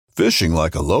Fishing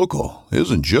like a local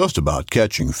isn't just about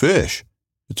catching fish.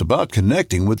 It's about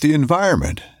connecting with the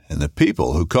environment and the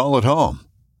people who call it home.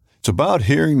 It's about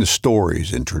hearing the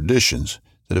stories and traditions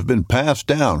that have been passed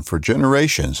down for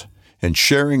generations and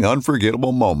sharing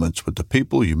unforgettable moments with the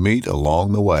people you meet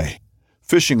along the way.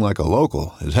 Fishing like a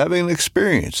local is having an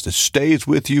experience that stays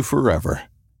with you forever.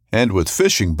 And with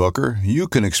Fishing Booker, you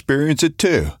can experience it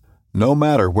too, no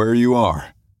matter where you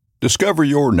are. Discover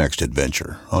your next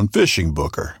adventure on Fishing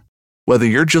Booker. Whether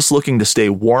you're just looking to stay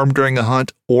warm during a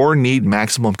hunt or need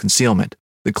maximum concealment,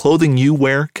 the clothing you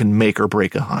wear can make or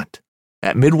break a hunt.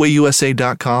 At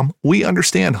MidwayUSA.com, we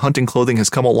understand hunting clothing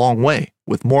has come a long way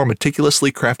with more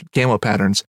meticulously crafted camo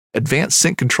patterns, advanced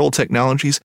scent control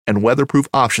technologies, and weatherproof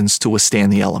options to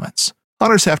withstand the elements.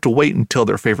 Hunters have to wait until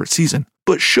their favorite season,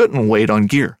 but shouldn't wait on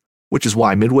gear, which is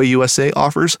why Midway USA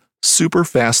offers super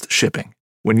fast shipping.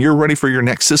 When you're ready for your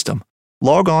next system,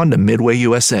 log on to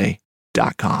MidwayUSA.com.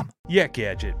 Yak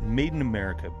Gadget, made in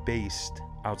America, based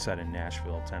outside of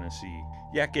Nashville, Tennessee.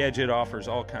 Yak Gadget offers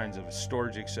all kinds of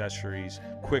storage accessories,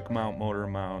 quick mount motor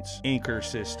mounts, anchor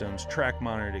systems, track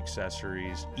mounted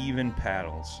accessories, even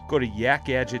paddles. Go to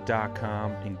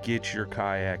yakgadget.com and get your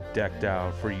kayak decked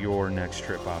out for your next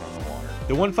trip out on the water.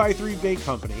 The 153 Bait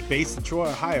Company, based in Troy,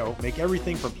 Ohio, make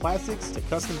everything from plastics to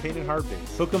custom painted hard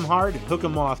baits. Hook 'em hard and hook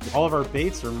 'em often. All of our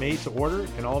baits are made to order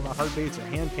and all of our hard baits are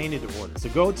hand painted to order. So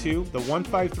go to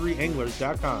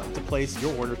the153anglers.com to place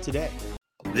your order today.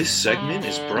 This segment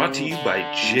is brought to you by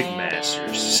Jig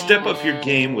Masters. Step up your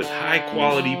game with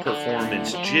high-quality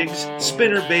performance jigs,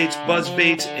 spinner baits, buzz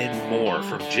baits, and more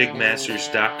from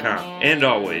jigmasters.com. And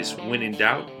always, when in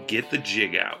doubt, get the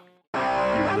jig out.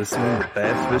 You're listening to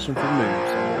Bass Fishing for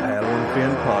Noobs on the Paddle and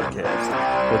Fin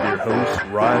podcast with your hosts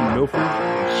Ryan Milford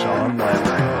and Sean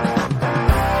Lavery.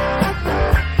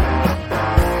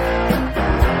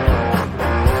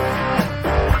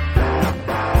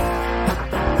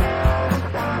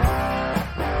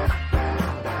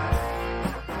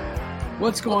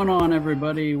 What's going on,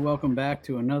 everybody? Welcome back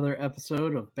to another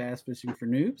episode of Bass Fishing for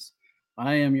Noobs.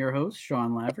 I am your host,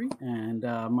 Sean Lavery, and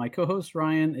my co-host,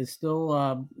 Ryan, is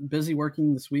still busy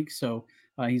working this week, so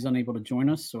he's unable to join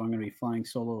us, so I'm going to be flying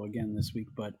solo again this week.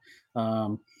 But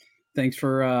thanks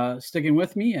for sticking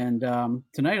with me, and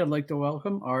tonight I'd like to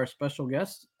welcome our special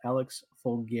guest, Aliex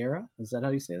Folgueira. Is that how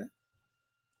you say that?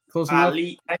 Close enough?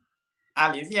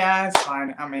 Aliex, yeah, it's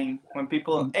fine. I mean, when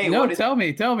people, hey, no, tell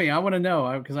me. I want to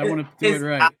know because I want to do it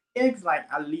right. Aliex, like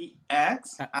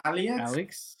Aliex,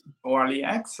 or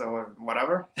Aliex, or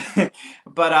whatever.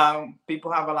 But people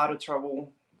have a lot of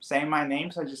trouble saying my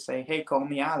name, so I just say, hey, call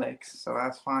me Aliex. So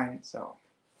that's fine. So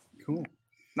cool.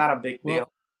 Not a big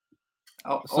deal.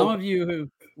 Some of you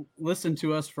who listened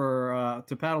to us for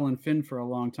to Paddle and Fin for a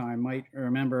long time might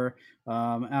remember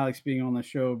Aliex being on the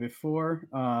show before.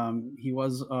 He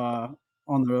was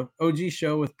on the OG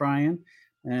show with Brian,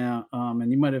 and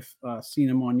you might have seen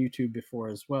him on YouTube before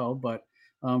as well. But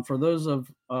for those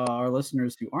of our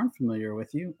listeners who aren't familiar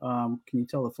with you, can you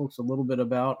tell the folks a little bit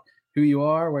about who you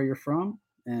are, where you're from,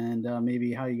 and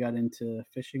maybe how you got into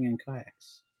fishing and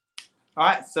kayaks? All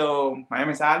right, so my name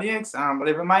is Aliex. I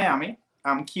live in Miami.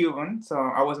 I'm Cuban, so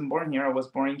I wasn't born here. I was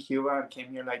born in Cuba. I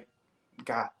came here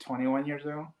 21 years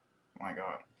ago. Oh my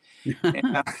God.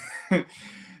 And,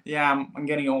 yeah, I'm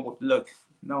getting old. Look,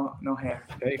 no hair.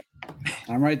 Hey,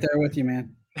 I'm right there with you,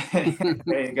 man.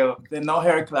 There you go. The no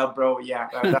hair club, bro. Yeah,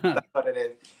 that's what it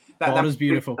is. That is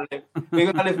beautiful.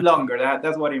 We're gonna live longer.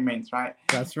 That's what it means, right?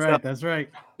 That's right. That's right.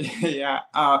 Yeah.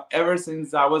 Ever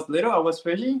since I was little, I was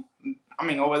fishing. I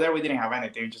mean, over there we didn't have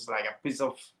anything, just like a piece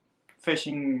of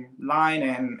fishing line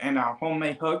and a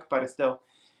homemade hook, but it's still.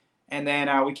 And then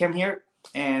we came here,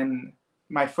 and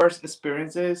my first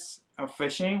experiences of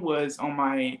fishing was on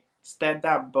my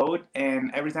stepdad boat, and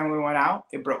every time we went out,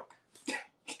 it broke.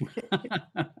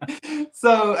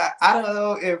 So I don't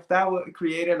know if that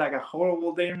created like a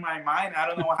horrible day in my mind. I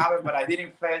don't know what happened, but I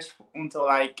didn't fish until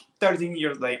like 13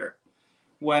 years later,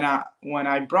 when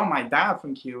I brought my dad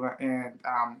from Cuba, and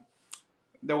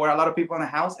there were a lot of people in the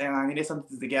house, and I needed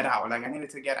something to get out. Like I needed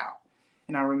to get out,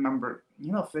 and I remember,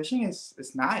 fishing is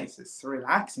nice. It's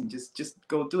relaxing. Just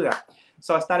go do that.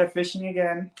 So I started fishing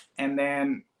again, and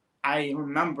then I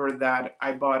remember that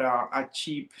I bought a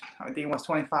cheap, I think it was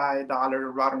 $25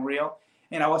 rod and reel,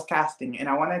 and I was casting, and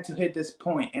I wanted to hit this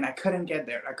point, and I couldn't get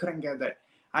there. I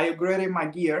upgraded my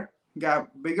gear, got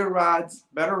bigger rods,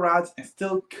 better rods, and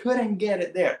still couldn't get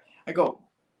it there. I go,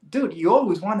 dude, you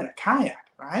always wanted a kayak,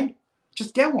 right?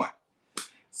 Just get one.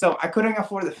 So I couldn't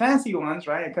afford the fancy ones,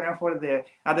 right? I couldn't afford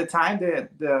at the time,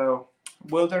 the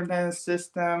Wilderness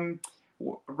System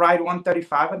Ride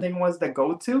 135, I think was the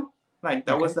go-to. Like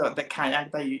that was the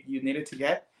kayak that you needed to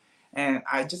get. And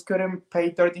I just couldn't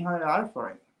pay $1,300 for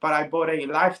it. But I bought a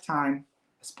Lifetime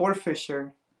Sport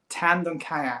Fisher tandem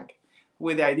kayak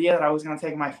with the idea that I was going to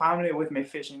take my family with me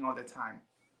fishing all the time.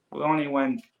 We only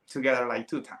went together like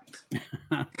 2 times.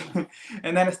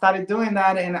 And then I started doing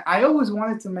that, and I always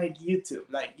wanted to make YouTube.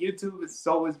 Like YouTube has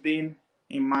always been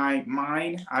in my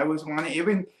mind. I always wanted,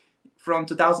 even from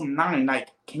 2009, like,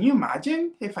 can you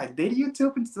imagine if I did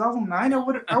YouTube in 2009?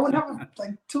 I would have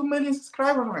like 2 million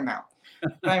subscribers right now.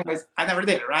 But anyways, I never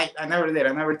did it, right? I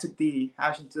never took the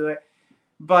action to it.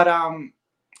 But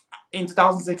in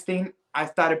 2016, I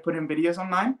started putting videos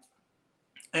online,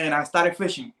 and I started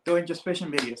fishing, doing just fishing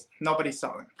videos. Nobody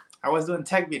saw them. I was doing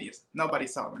tech videos. Nobody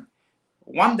saw them.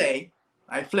 One day,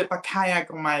 I flipped a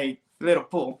kayak on my little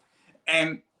pool,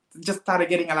 and just started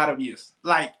getting a lot of views.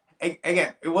 Like,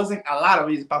 again, it wasn't a lot of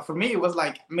views, but for me, it was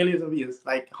like millions of views,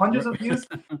 like hundreds of views.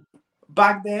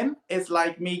 Back then, it's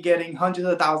like me getting hundreds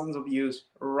of thousands of views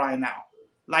right now.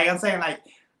 Like I'm saying, like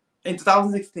in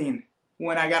 2016,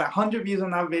 when I got 100 views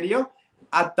on that video,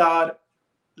 I thought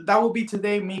that would be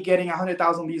today me getting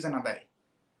 100,000 views in a day.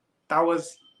 That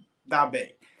was that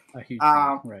big. A huge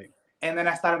thing, right. And then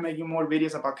I started making more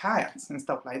videos about kayaks and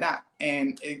stuff like that.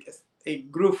 And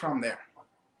it grew from there.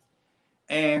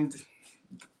 And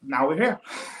now we're here.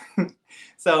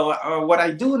 So what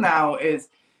I do now is,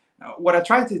 what I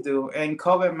try to do, and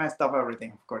COVID messed up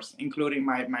everything, of course, including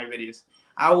my videos.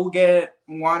 I will get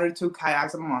 1 or 2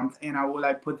 kayaks a month, and I will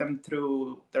like put them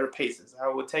through their paces. I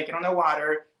will take it on the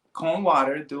water, calm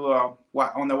water, do a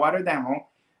on the water demo.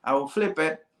 I will flip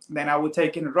it, then I will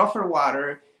take in rougher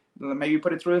water, maybe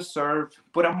put it through a surf,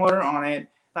 put a motor on it.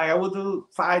 Like I will do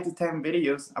 5 to 10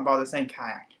 videos about the same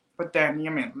kayak. But then, I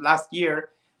mean, last year,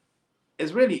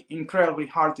 it's really incredibly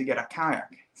hard to get a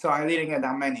kayak, so I didn't get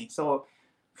that many. So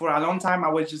for a long time, I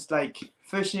was just like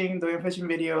fishing, doing fishing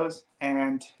videos,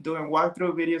 and doing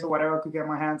walkthrough videos or whatever I could get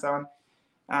my hands on.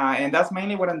 And that's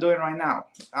mainly what I'm doing right now.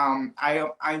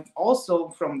 I also,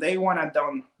 from day one, I've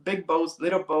done big boats,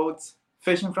 little boats,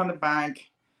 fishing from the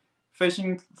bank,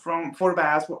 fishing for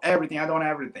bass, for everything. I've done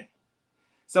everything.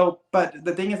 So, but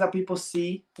the thing is that people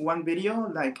see one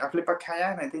video, like I flip a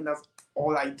kayak, and I think that's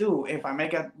all I do. If I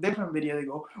make a different video, they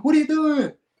go, "What are you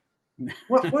doing?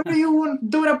 What are you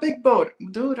doing a big boat?"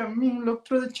 Dude, I mean, look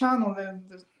through the channel.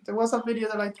 There was a video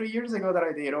that like 3 years ago that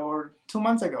I did, or 2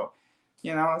 months ago,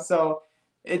 you know. So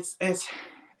it's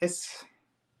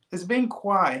been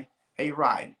quite a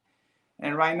ride,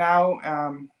 and right now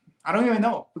I don't even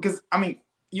know, because I mean,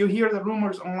 you hear the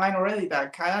rumors online already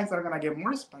that kayaks are gonna get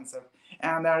more expensive,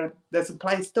 and the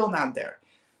supply is still not there.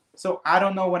 So I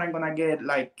don't know when I'm gonna get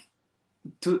like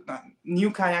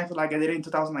new kayaks like I did in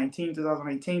 2019,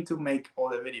 2018 to make all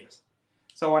the videos.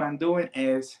 So what I'm doing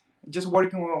is just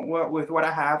working with what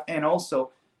I have, and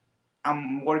also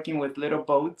I'm working with little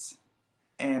boats,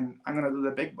 and I'm gonna do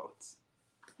the big boats.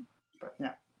 But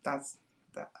yeah, that's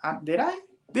that. Did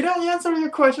I answer your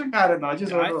question? I don't know. I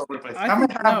just all over the place.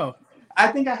 I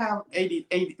think I have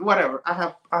 80, whatever. I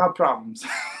have problems.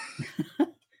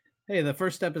 Hey, the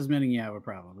first step is admitting you have a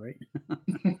problem,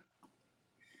 right?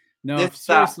 No, This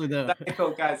seriously though.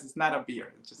 Guys, it's not a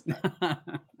beer. It's just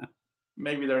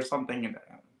maybe there's something in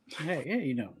there. Hey,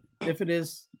 you know, if it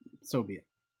is, so be it.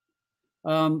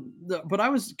 But I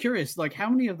was curious, like, how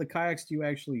many of the kayaks do you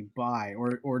actually buy,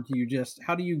 or do you just,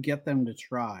 how do you get them to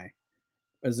try?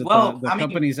 Is it the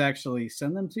companies actually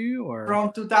send them to you, or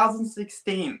from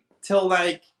 2016 till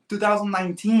like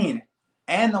 2019,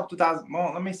 end of 2000?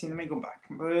 Well, let me go back.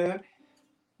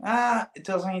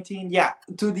 2018, yeah,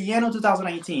 to the end of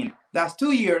 2018. That's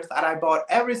 2 years that I bought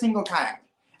every single kayak.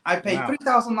 I paid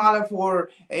 $3,000 for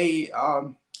a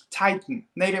Titan,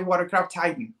 native watercraft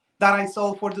Titan, that I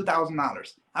sold for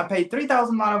 $2,000. I paid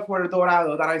 $3,000 for a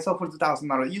Dorado that I sold for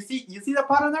 $2,000. You see the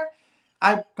pattern there?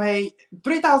 I paid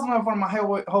 $3,000 for my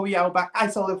Hobie Outback. I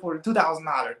sold it for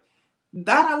 $2,000.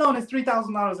 That alone is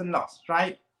 $3,000 in loss,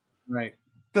 right? Right.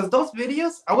 Because those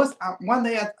videos, I was one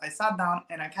day I sat down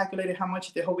and I calculated how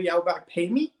much the Hobie Outback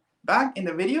paid me back in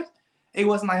the videos. It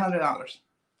was $900.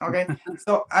 Okay,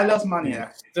 so I lost money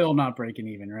there. Still not breaking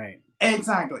even, right?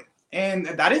 Exactly, and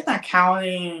that is not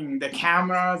counting the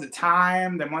cameras, the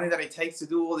time, the money that it takes to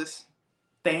do all these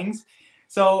things.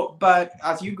 So, but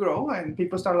as you grow and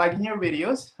people start liking your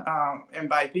videos, and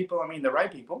by people I mean the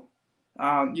right people,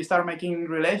 you start making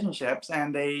relationships,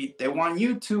 and they want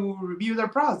you to review their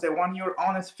products. They want your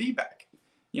honest feedback.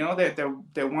 You know,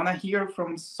 they want to hear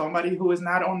from somebody who is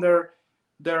not on their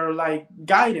like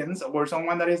guidance, or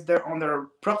someone that is on their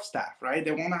prop staff, right?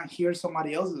 They want to hear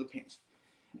somebody else's opinion.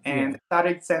 And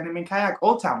started sending me kayak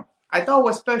all time. I thought it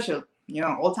was special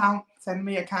Old Town sent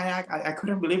me a kayak. I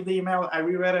couldn't believe the email. I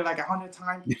reread it like 100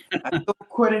 times. I still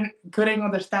couldn't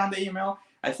understand the email.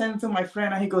 I sent it to my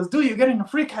friend, and he goes, "Dude, you're getting a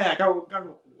free kayak." I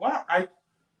go, "What?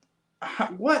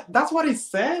 What? That's what he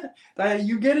said? That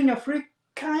you're getting a free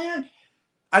kayak?"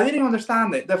 I didn't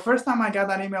understand it. The first time I got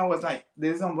that email was like,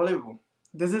 "This is unbelievable."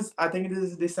 I think this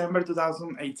is December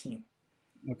 2018.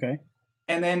 Okay.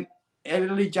 And then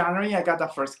early January, I got the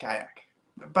first kayak.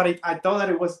 But I thought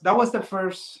that was the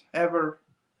first ever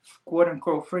quote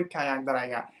unquote free kayak that I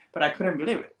got. But I couldn't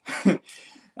believe it.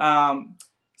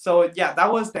 So yeah,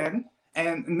 that was then.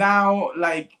 And now,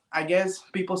 like, I guess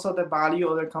people saw the value,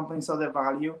 other companies saw the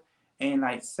value in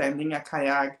like sending a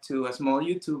kayak to a small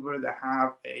YouTuber that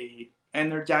have a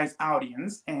energized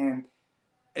audience, and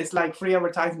it's like free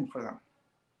advertising for them.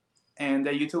 And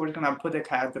the YouTuber is gonna put the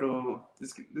kayak through.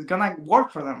 It's gonna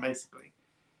work for them basically.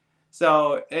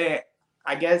 So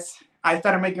I guess I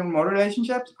started making more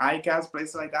relationships, ICAS,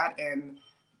 places like that, and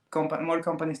more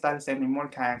companies started sending more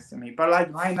kayaks to me. But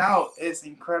like right now, it's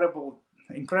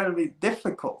incredibly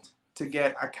difficult to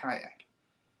get a kayak.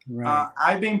 Right.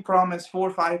 I've been promised 4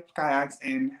 or 5 kayaks,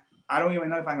 and I don't even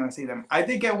know if I'm gonna see them. I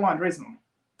did get one recently,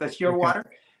 the Shearwater.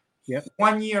 Yep.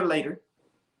 1 year later.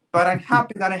 But I'm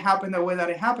happy that it happened the way that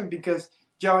it happened, because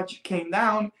George came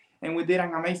down and we did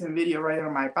an amazing video right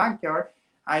in my backyard.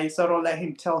 I sort of let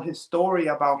him tell his story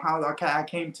about how the kayak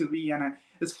came to be, and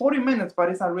it's 40 minutes, but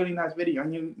it's a really nice video,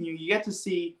 and you get to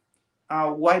see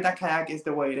why that kayak is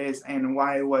the way it is and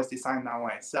why it was designed that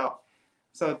way. So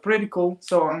pretty cool.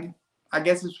 So I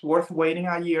guess it's worth waiting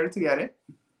a year to get it.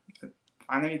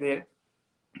 Finally did.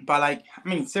 But like, I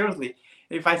mean, seriously,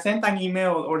 if I sent an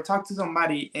email or talk to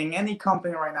somebody in any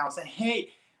company right now, say,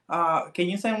 "Hey, can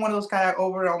you send one of those kayak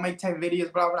over? I'll make 10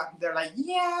 videos, blah, blah." They're like,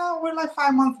 "Yeah, we're like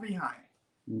 5 months behind."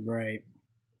 Right.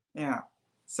 Yeah.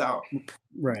 So.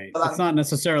 Right. It's not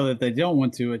necessarily that they don't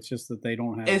want to. It's just that they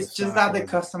don't have. It's just that the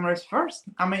customer is first.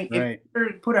 I mean, right.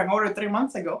 If you put an order 3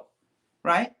 months ago,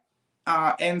 right,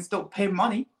 and still pay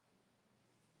money,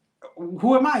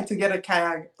 who am I to get a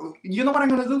kayak? You know what I'm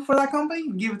going to do for that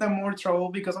company? Give them more trouble,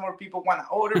 because more people want to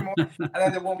order more, and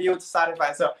then they won't be able to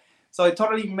satisfy. So it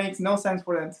totally makes no sense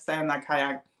for them to send that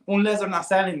kayak unless they're not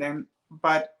selling them.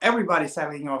 But everybody's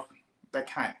selling off the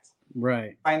kayaks.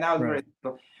 Right. Right now, it's very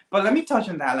difficult. But let me touch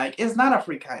on that. Like, it's not a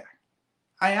free kayak.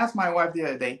 I asked my wife the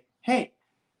other day, "Hey,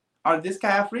 are this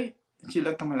kayak free?" And she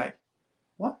looked at me like,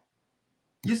 "What?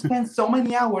 You spend so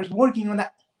many hours working on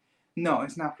that." No,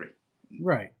 it's not free.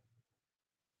 Right.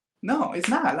 No, it's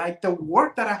not. Like, the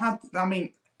work that I had, I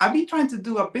mean, I've been trying to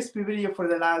do a biscuit video for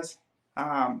the last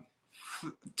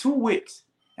 2 weeks.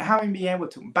 I haven't been able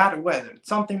to. Bad weather,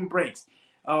 something breaks.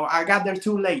 Oh, I got there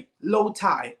too late. Low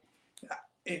tide,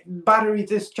 battery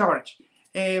discharge,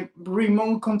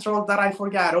 remote control that I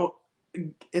forgot. Oh,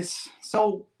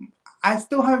 I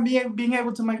still haven't been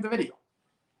able to make the video.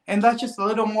 And that's just a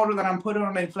little motor that I'm putting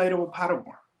on an inflatable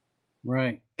paddleboard.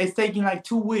 Right. It's taking like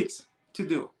 2 weeks to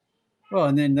do. Well,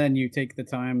 and then you take the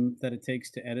time that it takes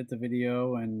to edit the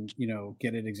video and,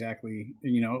 get it exactly,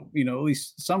 at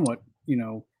least somewhat,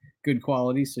 good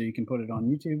quality, so you can put it on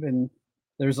YouTube. And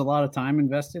there's a lot of time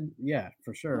invested. Yeah,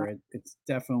 for sure. It's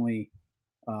definitely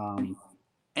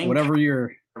whatever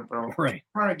you're right.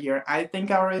 Per gear, I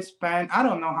think I already spent, I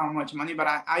don't know how much money, but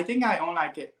I think I own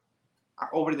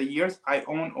over the years, I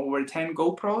own over 10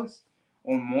 GoPros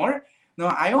or more. No,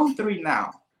 I own 3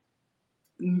 now.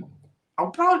 I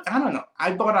don't know.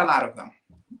 I bought a lot of them.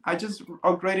 I just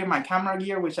upgraded my camera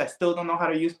gear, which I still don't know how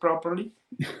to use properly.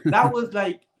 That was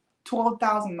like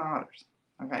 $12,000.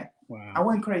 Okay. Wow. I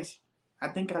went crazy. I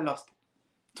think I lost it.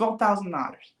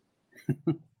 $12,000.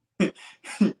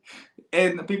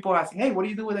 And people ask, "Hey, what do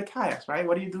you do with the kayaks, right?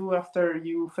 What do you do after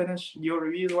you finish your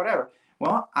reviews or whatever?"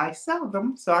 Well, I sell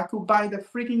them so I could buy the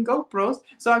freaking GoPros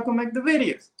so I could make the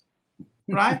videos,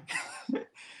 right?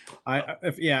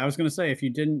 I was going to say, if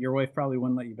you didn't, your wife probably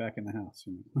wouldn't let you back in the house.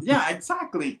 Yeah,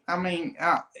 exactly. I mean,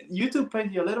 YouTube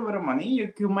pays you a little bit of money. You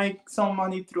can make some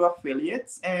money through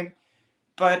affiliates,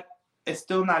 but it's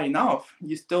still not enough.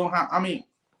 You still have, I mean,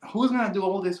 who's going to do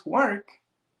all this work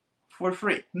for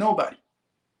free? Nobody.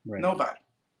 Right.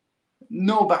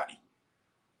 Nobody.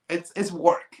 It's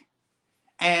work.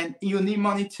 And you need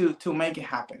money to make it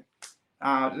happen.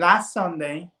 Last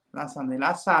Saturday,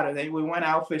 we went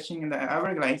out fishing in the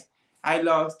Everglades. I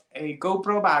lost a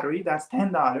GoPro battery, that's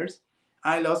 $10.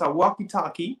 I lost a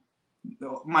walkie-talkie,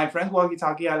 my friend's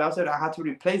walkie-talkie. I lost it. I had to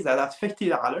replace that. That's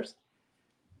 $50.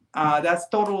 That's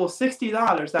total of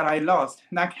 $60 that I lost,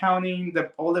 not counting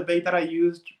all the bait that I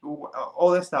used, all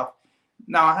the stuff.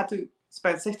 Now I had to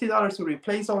spend $60 to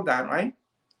replace all that, right?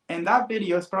 And that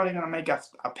video is probably gonna make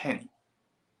us a penny.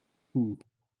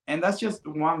 And that's just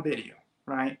one video,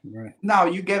 right? Right. Now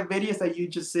you get videos that you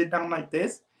just sit down like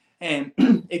this and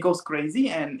it goes crazy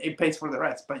and it pays for the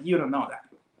rest, but you don't know that.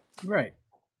 Right.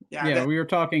 Yeah. Yeah, we were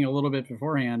talking a little bit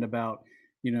beforehand about,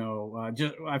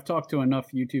 just I've talked to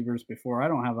enough YouTubers before. I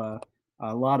don't have a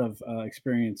lot of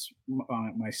experience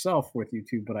myself with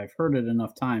YouTube, but I've heard it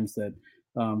enough times that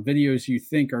videos you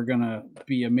think are going to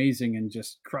be amazing and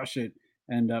just crush it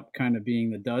end up kind of being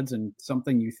the duds, and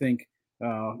something you think,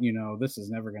 this is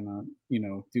never going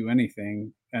to, do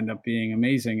anything, end up being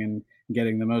amazing and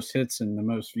getting the most hits and the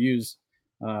most views.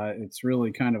 It's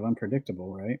really kind of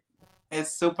unpredictable, right?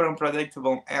 It's super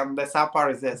unpredictable. And the sad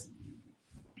part is this.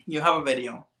 You have a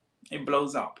video. It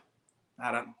blows up.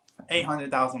 I don't know.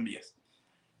 800,000 views.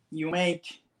 You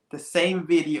make the same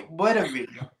video. What a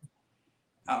video.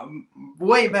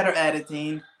 Way better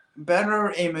editing.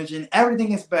 Better imaging.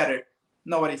 Everything is better.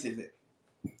 Nobody sees it.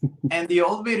 And the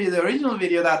old video, the original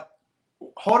video, that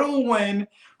horrible win,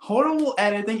 horrible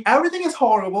editing, everything is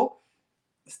horrible,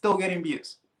 still getting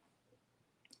views.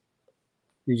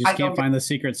 You just can't find the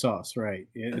secret sauce, right?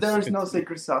 There's no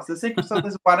secret sauce. The secret sauce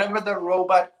is whatever the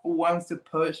robot wants to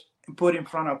put in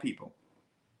front of people.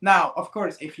 Now, of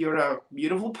course, if you're a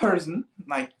beautiful person,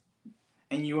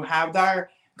 and you have that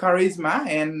charisma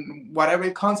and whatever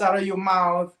comes out of your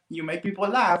mouth, you make people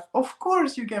laugh, of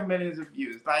course you get millions of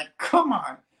views. Come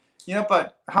on.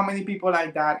 But how many people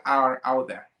like that are out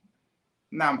there?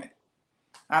 Not many.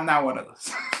 I'm not one of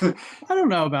those. I don't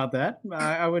know about that.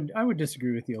 I would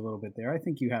disagree with you a little bit there. I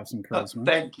think you have some charisma.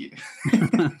 Thank you.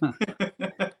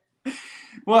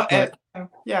 Well,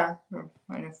 yeah.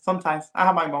 Sometimes I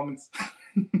have my moments.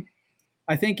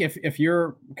 I think if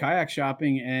you're kayak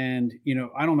shopping, and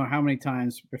I don't know how many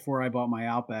times before I bought my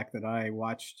Outback that I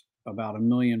watched about 1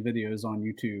 million videos on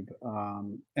YouTube,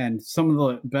 and some of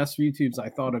the best YouTubes I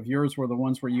thought of yours were the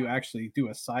ones where you actually do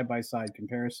a side-by-side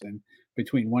comparison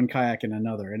between one kayak and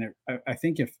another. And I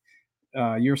think if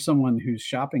you're someone who's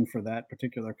shopping for that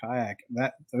particular kayak,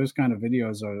 those kind of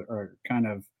videos are kind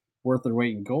of worth their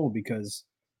weight in gold, because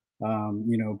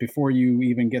before you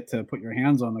even get to put your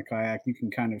hands on the kayak, you can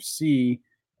kind of see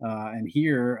and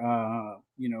hear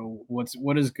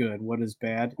what is good, what is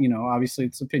bad. Obviously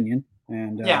it's opinion,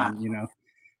 and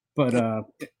but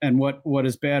and what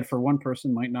is bad for one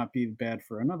person might not be bad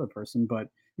for another person, but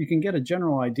you can get a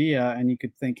general idea, and you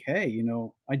could think, hey,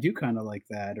 I do kind of like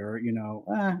that, or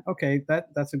okay,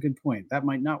 that's a good point. That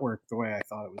might not work the way I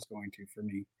thought it was going to for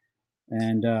me.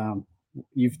 And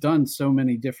you've done so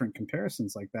many different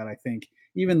comparisons like that. I think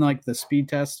even like the speed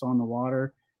tests on the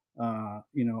water,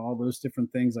 all those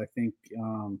different things. I think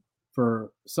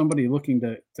for somebody looking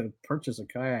to purchase a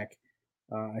kayak,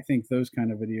 I think those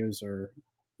kind of videos are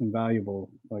invaluable,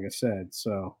 like I said.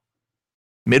 So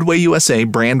Midway USA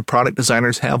brand product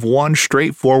designers have one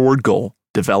straightforward goal: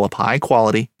 develop high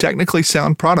quality, technically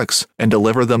sound products and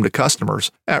deliver them to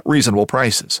customers at reasonable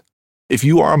prices. If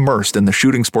you are immersed in the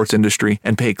shooting sports industry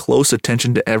and pay close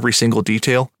attention to every single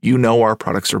detail, you know our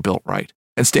products are built right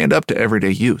and stand up to everyday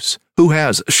use. Who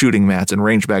has shooting mats and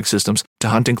range bag systems to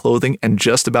hunting clothing and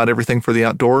just about everything for the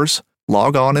outdoors?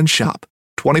 Log on and shop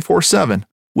 24/7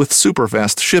 with super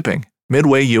fast shipping.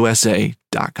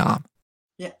 MidwayUSA.com.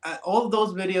 Yeah, all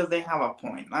those videos, they have a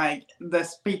point. Like the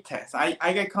speed test.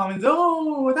 I get comments,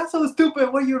 oh, that's so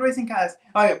stupid. What are you racing cars?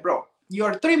 All right, bro,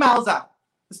 you're 3 miles out.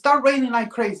 Start raining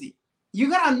like crazy. You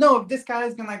gotta know if this guy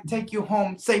is gonna take you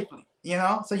home safely,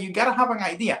 So you gotta have an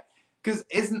idea. Because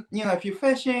if you're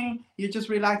fishing, you just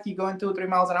relax, you go in 2 or 3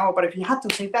 miles an hour. But if you had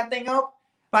to set that thing up,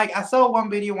 like I saw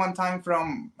one video one time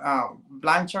from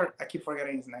Blanchard, I keep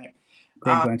forgetting his name.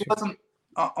 It was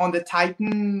on the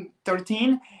Titan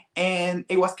 13, and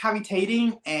it was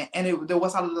cavitating, and there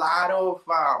was a lot of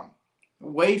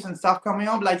waves and stuff coming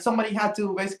up. Like somebody had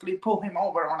to basically pull him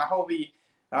over on a Hobie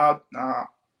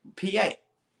PA.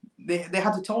 They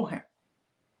had to tow him.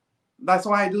 That's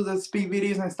why I do the speed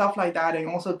videos and stuff like that, and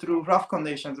also through rough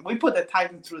conditions. We put the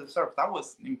Titan through the surf. That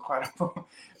was incredible.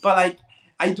 But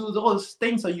I do those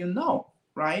things so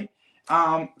right?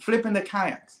 Flipping the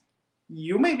kayaks.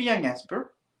 You may be an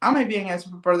expert. I may be an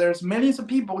expert, but there's millions of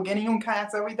people getting on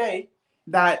kayaks every day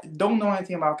that don't know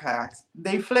anything about kayaks.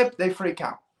 They flip, they freak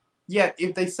out. Yet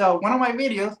if they saw one of my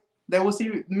videos, they will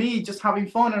see me just having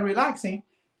fun and relaxing.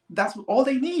 That's all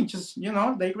they need. Just,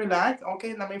 they relax.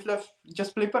 Okay, let me flip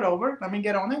it over. Let me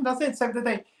get on it. That's it. Save the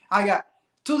day. I got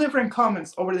 2 different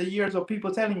comments over the years of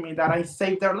people telling me that I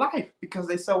saved their life because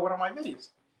they saw one of my videos.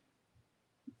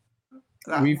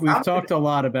 We've talked a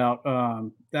lot about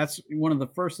that's one of the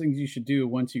first things you should do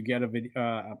once you get a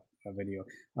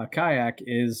kayak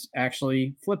is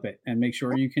actually flip it and make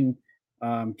sure you can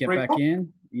get back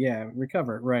in Yeah,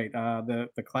 recover. Right.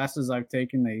 The classes I've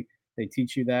taken, they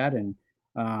teach you that, and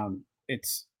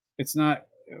it's not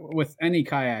with any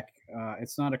kayak.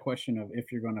 It's not a question of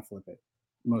if you're going to flip it.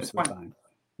 It's Most of the fun. time,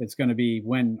 it's going to be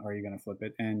when are you going to flip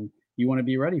it, and you want to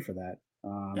be ready for that.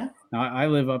 Yeah. Now I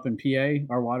live up in PA.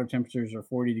 Our water temperatures are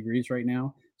 40 degrees right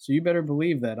now, so you better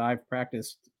believe that I've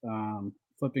practiced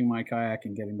flipping my kayak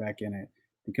and getting back in it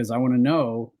because I want to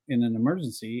know in an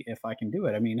emergency if I can do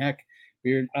it. I mean, heck,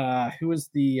 weird. Who was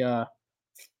the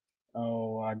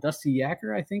Dusty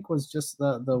Yacker? I think was just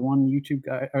the one YouTube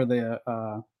guy or the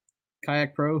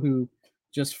kayak pro who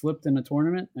just flipped in a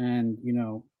tournament, and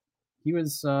he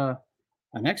was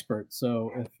an expert.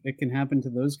 So if it can happen to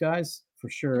those guys, for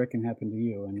sure it can happen to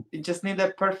you. And You just need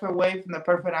the perfect wave and the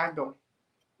perfect angle.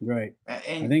 right,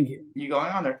 And I think you're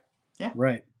going under. Yeah.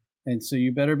 right, and so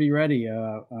you better be ready.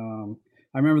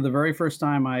 I remember the very first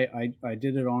time I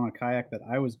did it on a kayak that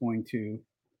I was going to.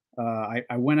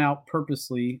 I went out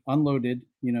purposely, unloaded,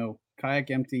 kayak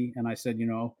empty, and I said,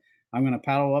 I'm going to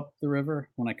paddle up the river.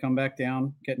 When I come back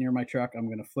down, get near my truck, I'm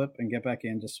going to flip and get back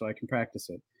in just so I can practice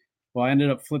it. Well, I ended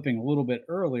up flipping a little bit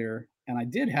earlier, and I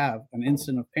did have an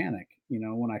instant of panic,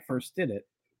 when I first did it.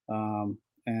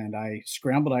 And I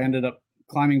scrambled. I ended up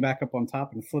climbing back up on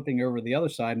top and flipping over the other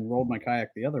side and rolled my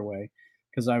kayak the other way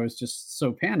because I was just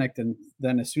so panicked. And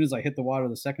then as soon as I hit the water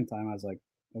the second time, I was like,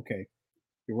 okay,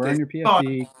 you're wearing your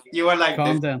PFD. You were like,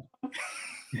 calm down.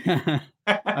 I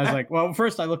was like, well,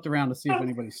 first I looked around to see if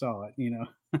anybody saw it,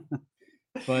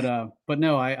 but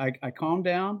no, I calmed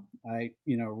down. I,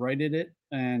 righted it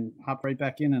and hopped right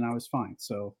back in, and I was fine.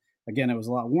 So again, it was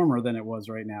a lot warmer than it was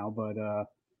right now, but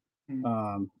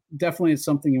definitely it's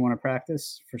something you want to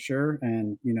practice for sure.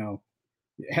 And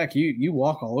heck, you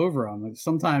walk all over them.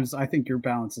 Sometimes I think your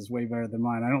balance is way better than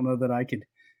mine. I don't know that I could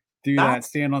do that,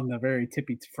 stand on the very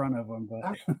tippy front of them,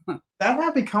 but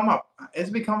it's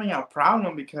becoming a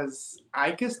problem because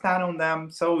I could stand on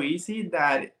them so easy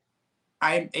that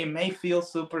it may feel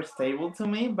super stable to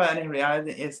me, but in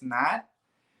reality it's not.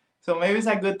 So maybe it's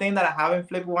a good thing that I haven't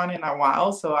flipped one in a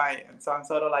while, so I'm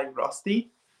sort of like rusty.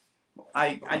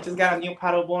 I just got a new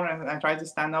paddleboard and I tried to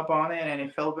stand up on it and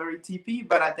it felt very tippy,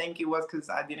 but I think it was because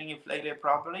I didn't inflate it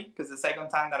properly, because the second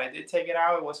time that I did take it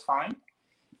out, it was fine.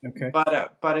 Okay.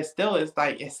 But it still is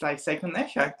it's like second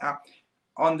nature.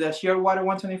 On the sheer water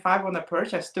 125 on the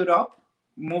perch, I stood up,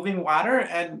 moving water,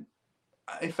 and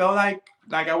it felt like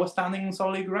I was standing on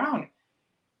solid ground.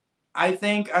 I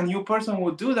think a new person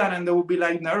would do that and they would be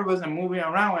like nervous and moving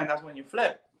around, and that's when you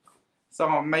flip.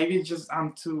 So maybe just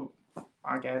I'm too.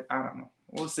 I don't know.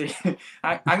 We'll see.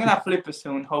 I'm gonna flip it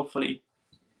soon, hopefully,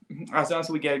 as soon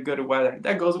as we get good weather.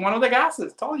 There goes one of the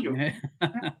gases. Told you.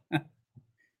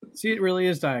 See, it really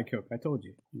is Diet Coke. I told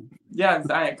you. Yeah, it's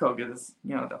Diet Coke. It's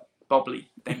the bubbly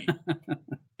thingy.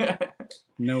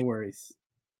 No worries.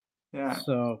 Yeah.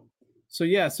 So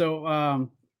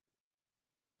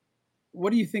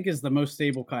what do you think is the most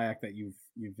stable kayak that you've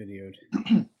videoed?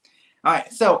 All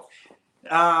right. So,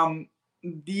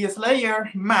 the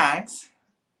Slayer Max,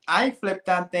 I flipped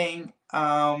that thing.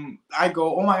 I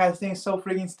go, oh my God, this thing is so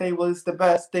freaking stable. It's the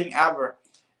best thing ever.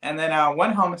 And then I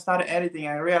went home and started editing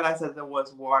and I realized that there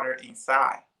was water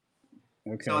inside.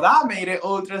 Okay. So that made it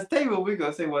ultra stable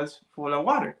because it was full of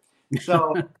water.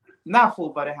 So not full,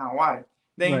 but it had water.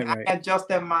 Then right. I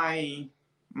adjusted my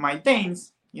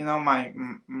things, my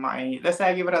let's say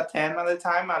I give it a 10 at the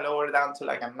time, I lower it down to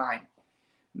like a 9.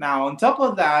 Now on top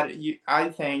of that, I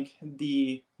think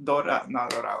the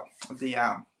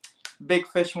Big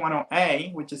Fish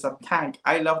 10A, which is a tank.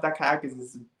 I love that kayak.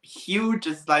 It's huge.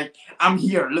 It's like, I'm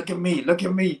here. Look at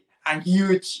me. I'm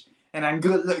huge and I'm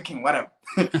good looking. Whatever.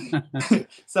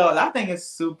 So that thing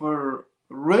is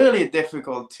really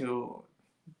difficult to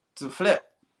flip.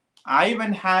 I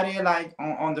even had it like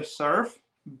on the surf,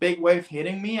 big wave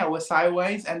hitting me. I was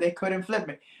sideways and they couldn't flip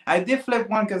me. I did flip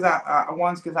one because I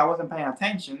wasn't paying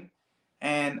attention,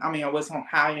 and I mean I was on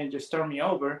high and just turned me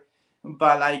over.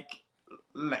 But like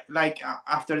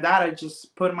after that, I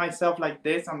just put myself like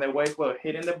this and the wave was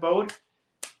hitting the boat.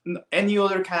 Any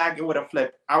other kayak, it would have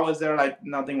flipped. I was there like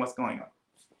nothing was going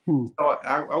on. So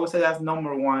I would say that's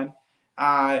number one.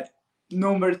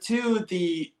 Number two,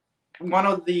 one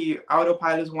of the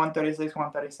autopilots 136,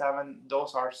 137,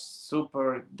 those are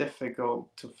super difficult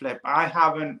to flip. I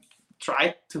haven't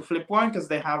tried to flip one because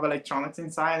they have electronics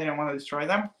inside and I don't want to destroy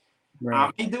them.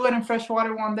 Right. I may do it in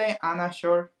freshwater one day. I'm not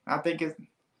sure. I think it's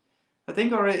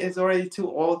already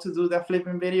too old to do that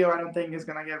flipping video. I don't think it's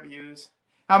gonna get views.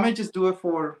 I may just do it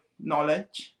for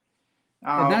knowledge.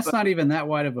 And that's not even that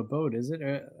wide of a boat, is it?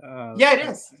 Yeah, it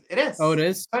is. It is. Oh, it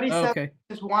is? 37 okay.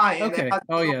 is wide. Okay.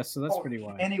 Oh, yeah, so that's pretty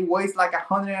wide. And it weighs like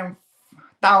 100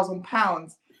 1,000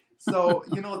 pounds. So,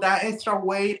 that extra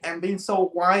weight and being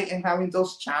so wide and having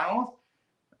those channels,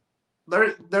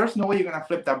 there's no way you're going to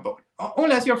flip that boat.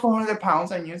 Unless you're 400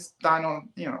 pounds and you stand on,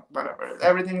 whatever.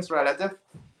 Everything is relative.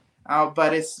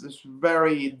 But it's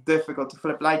very difficult to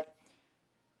flip. Like,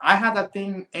 I had that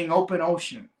thing in open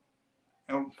ocean.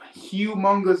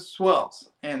 Humongous swells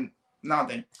and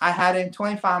nothing. I had in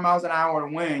 25 miles an hour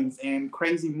winds and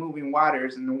crazy moving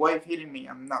waters and the wave hitting me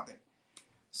and nothing.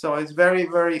 So it's very,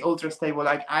 very ultra stable.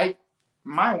 Like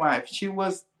my wife, she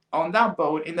was on that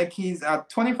boat in the Keys at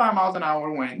 25 miles an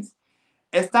hour winds,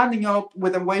 standing up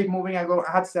with the wave moving. I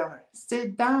had to tell her,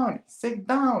 sit down.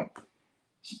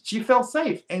 She felt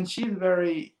safe, and she's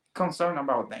very concerned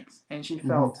about things, and she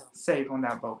felt safe on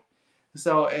that boat.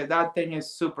 So that thing is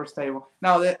super stable.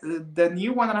 Now the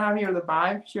new one that I have here, the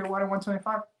Vibe Shearwater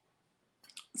 125.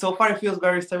 So far it feels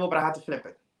very stable, but I had to flip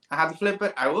it. I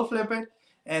will flip it,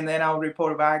 and then I'll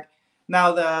report back.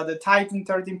 Now the Titan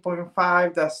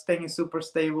 13.5, that thing is super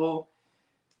stable.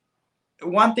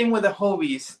 One thing with the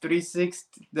Hobies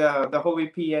 360, the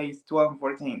Hobie PA 12 and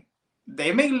 14,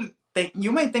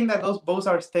 you may think that those boats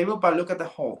are stable, but look at the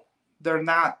hull. They're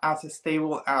not as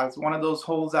stable as one of those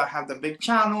hulls that have the big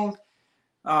channels.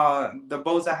 The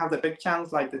boats that have the big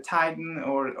channels, like the Titan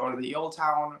or the Old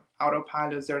Town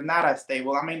Autopilots, they're not as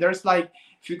stable. I mean, there's like,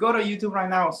 if you go to YouTube right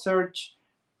now, search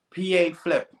PA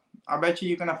flip, I bet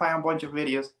you're gonna find a bunch of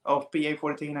videos of PA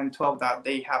 14 and 12 that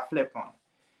they have flip on.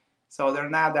 So they're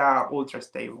not that ultra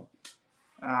stable.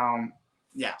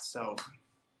 So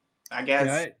I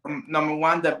guess number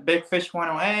one, the Big Fish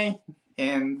 108,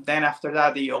 and then after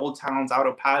that, the Old Towns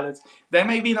Autopilots. They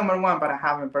may be number one, but I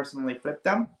haven't personally flipped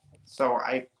them, so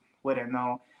I wouldn't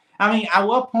know. I mean, at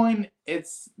what point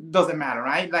doesn't matter,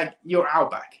 right? Like your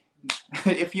Outback.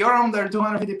 If you're under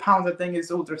 250 pounds, the thing is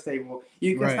ultra stable.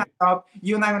 You can stand up.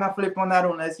 You're not gonna flip on that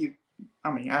unless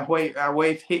a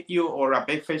wave hit you or a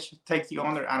big fish takes you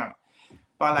under. I don't know.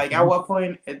 But like at what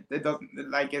point it doesn't,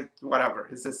 like, it's whatever.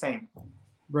 It's the same.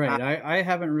 Right. I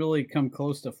haven't really come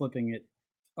close to flipping it,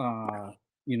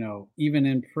 even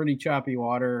in pretty choppy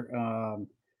water.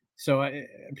 So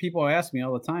people ask me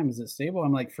all the time, is it stable?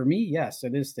 I'm like, for me, yes,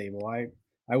 it is stable. I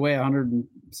weigh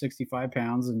 165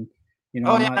 pounds and, I'm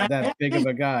not that big of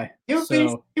a guy. You've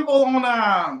seen people on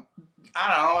a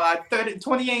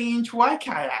 28-inch wide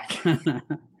kayak.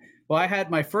 Well,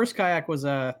 my first kayak was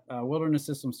a Wilderness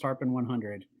Systems Tarpon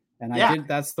 100, and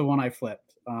that's the one I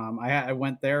flipped. I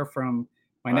went there from,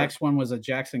 my next one was a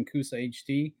Jackson Coosa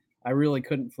HT. I really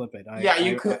couldn't flip it.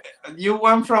 You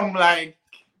went from like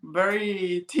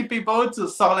very tippy boat to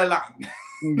solid land.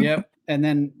 Yep. And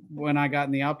then when I got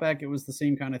in the Outback, it was the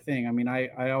same kind of thing. I mean,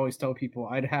 I always tell people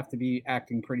I'd have to be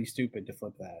acting pretty stupid to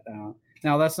flip that.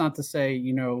 Now, that's not to say,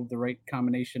 the right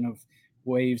combination of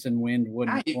waves and wind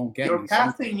won't get You're me.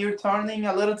 casting, you're turning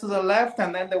a little to the left,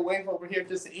 and then the wave over here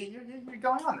you're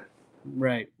going on it.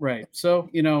 Right. So,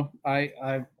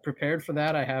 I've prepared for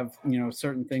that. I have,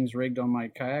 certain things rigged on my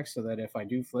kayak so that if I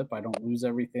do flip, I don't lose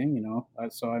everything,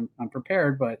 so I'm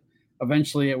prepared, but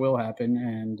eventually it will happen,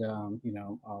 and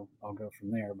I'll go from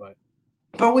there. But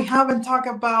we haven't talked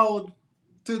about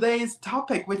today's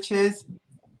topic, which is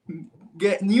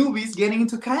newbies getting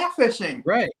into kayak fishing.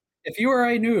 Right. If you are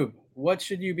a noob, what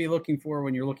should you be looking for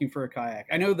when you're looking for a kayak?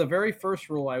 I know the very first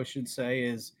rule I should say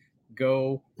is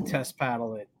go test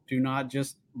paddle it. Do not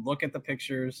just look at the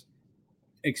pictures.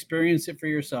 Experience it for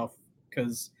yourself,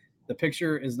 because the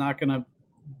picture is not going to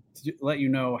let you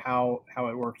know how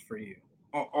it works for you.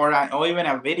 Or even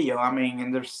a video. I mean,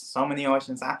 and there's so many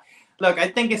options. Look, I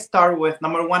think it starts with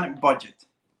number one, budget.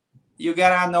 You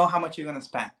gotta know how much you're gonna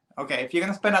spend. Okay, if you're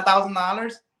gonna spend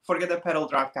 $1,000, forget the pedal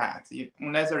drive kayaks.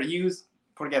 Unless they're used,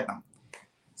 forget them.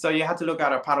 So you have to look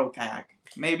at a paddle kayak.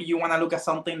 Maybe you want to look at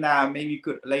something that maybe you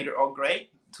could later upgrade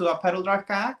to a pedal drive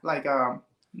kayak, like a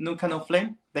New Canoe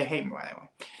Flint. They hate me, by the way.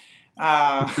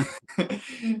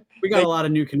 We got a lot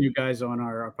of New Canoe guys on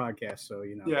our podcast, so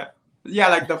Yeah,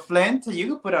 like the Flint, you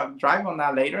could put a drive on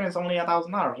that later. It's only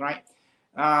 $1,000, right?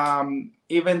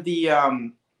 Even the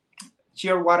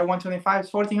Shearwater 125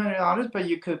 is $1,400, but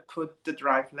you could put the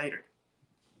drive later.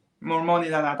 More money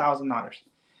than $1,000.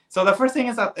 So the first thing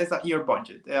is your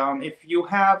budget. If you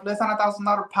have less than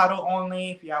 $1,000 paddle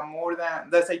only, if you have more than,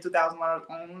 let's say, $2,000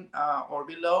 on or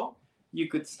below, you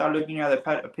could start looking at the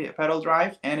pedal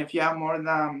drive. And if you have more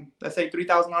than, let's say,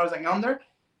 $3,000 and under,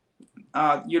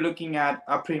 you're looking at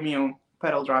a premium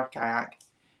pedal drive kayak.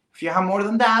 If you have more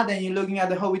than that, then you're looking at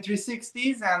the Hobie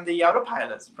 360s and the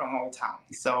Autopilots from Old Town.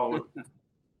 So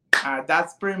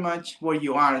that's pretty much where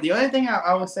you are. The other thing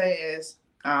I would say is,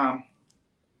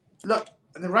 look,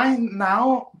 right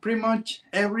now, pretty much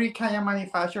every kayak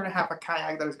manufacturer have a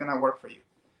kayak that is gonna work for you.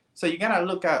 So you gotta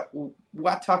look at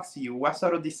what talks to you, what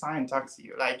sort of design talks to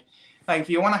you. Like if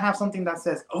you want to have something that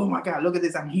says, "Oh my God, look at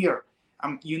this! I'm here."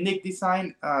 Unique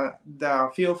design. The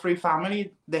Feel Free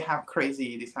family, they have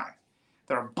crazy designs.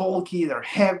 They're bulky, they're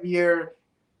heavier,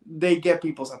 they get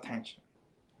people's attention.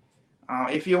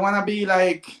 If you want to be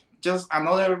like just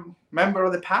another member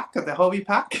of the pack, of the hobby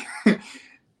pack,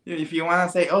 if you want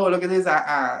to say, "Oh, look at this,"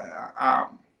 how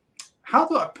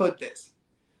do I put this?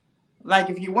 Like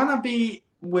if you want to be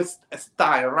with a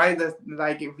style, right?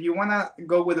 Like if you want to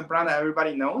go with a brand that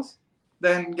everybody knows,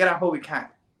 then get a hobby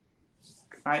kayak,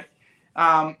 right?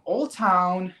 Old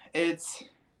Town, it's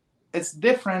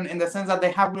different in the sense that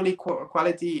they have really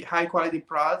high quality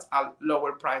products at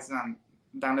lower price than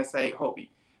let's say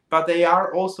hobby, but they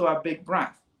are also a big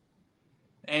brand,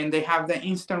 and they have the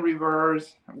instant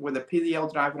reverse with the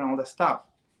PDL drive and all the stuff.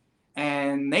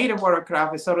 And Native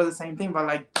Watercraft is sort of the same thing, but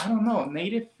like I don't know,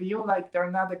 Native feel like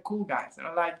they're not the cool guys.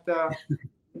 They're like the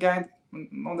guy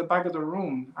on the back of the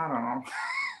room. I don't know.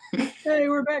 Hey,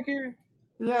 we're back here.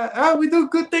 Yeah, we do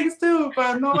good things too,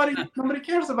 but nobody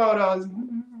cares about us.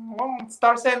 Won't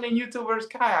start sending YouTubers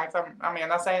kayaks. I mean, I'm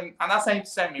not saying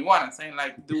send me one. I'm saying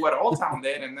like do what Old Town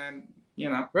did, and then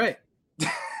Right.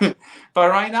 But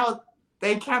right now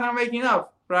they cannot make enough.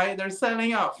 Right? They're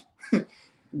selling off.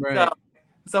 Right.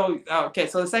 So okay.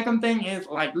 So the second thing is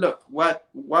like, look, what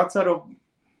sort of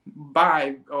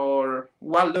vibe or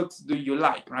what looks do you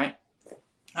like, right?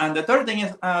 And the third thing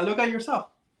is look at yourself.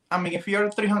 I mean, if you're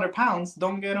 300 pounds,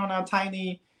 don't get on a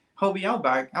tiny Hobie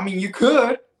Outback. I mean, you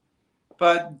could,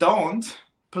 but don't.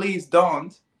 Please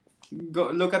don't.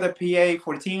 Go look at the PA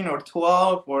 14 or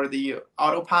 12 or the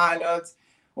Autopilots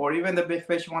or even the Big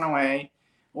Fish 108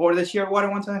 or the Shearwater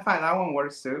 125. That one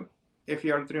works too. If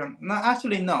you're 300. No,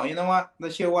 actually, no. You know what? The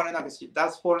Shearwater, no,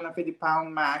 that's 450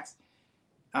 pound max.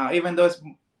 Even though it's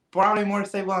probably more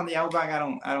stable on the Outback,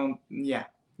 I don't. Yeah,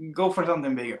 go for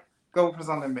something bigger. Go for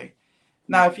something big.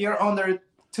 Now, if you're under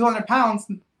 200 pounds,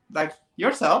 like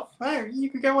yourself, hey, you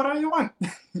could get whatever you want.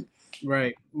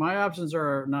 Right. My options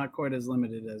are not quite as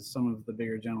limited as some of the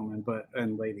bigger gentlemen,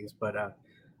 and ladies, but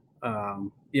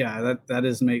yeah, that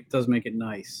does make it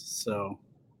nice. So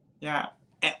yeah,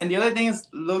 and the other thing is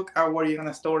look at where you're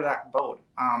gonna store that boat.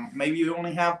 Maybe you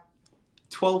only have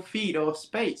 12 feet of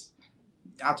space.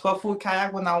 A 12-foot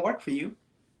kayak will not work for you.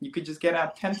 You could just get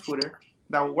a 10-footer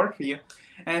that will work for you.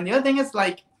 And the other thing is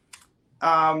like,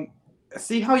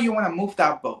 see how you want to move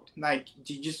that boat. Like,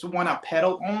 do you just want a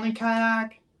paddle-only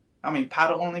kayak?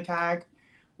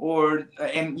 Or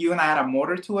and you're gonna add a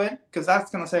motor to it because that's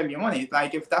gonna save you money.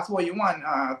 Like if that's what you want,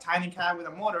 a tiny kayak with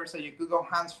a motor, so you could go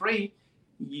hands-free.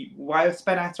 Why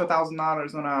spend extra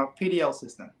 $1,000 on a PDL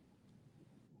system,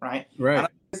 right? Right.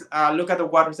 Look at the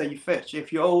waters that you fish.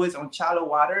 If you're always on shallow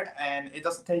water and it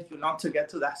doesn't take you long to get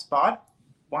to that spot,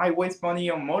 why waste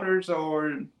money on motors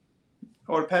or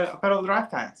pedal drive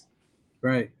kayaks?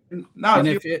 Right. Now,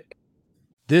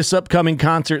 This upcoming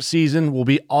concert season will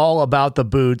be all about the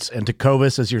boots, and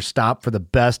Tecovas is your stop for the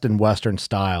best in Western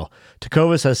style.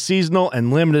 Tecovas has seasonal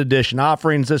and limited edition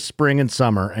offerings this spring and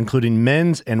summer, including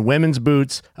men's and women's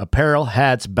boots, apparel,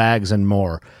 hats, bags, and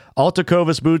more. All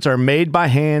Tecovas boots are made by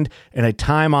hand in a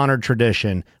time-honored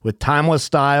tradition with timeless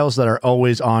styles that are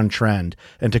always on trend.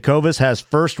 And Tecovas has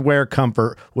first wear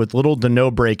comfort with little to no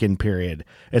break-in period.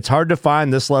 It's hard to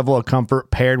find this level of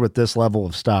comfort paired with this level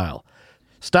of style.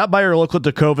 Stop by your local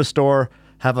Tecovas store,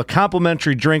 have a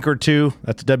complimentary drink or two,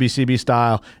 that's WCB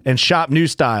style, and shop new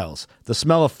styles. The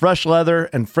smell of fresh leather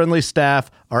and friendly staff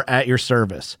are at your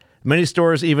service. Many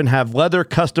stores even have leather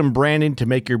custom branding to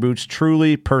make your boots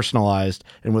truly personalized.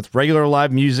 And with regular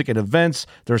live music and events,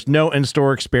 there's no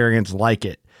in-store experience like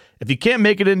it. If you can't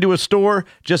make it into a store,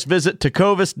 just visit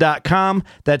tecovas.com.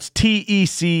 That's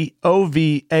TECOVAS.com.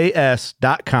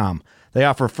 They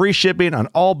offer free shipping on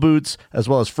all boots, as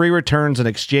well as free returns and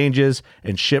exchanges,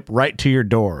 and ship right to your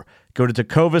door. Go to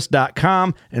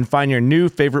tecovas.com and find your new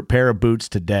favorite pair of boots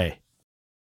today.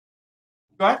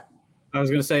 What? I was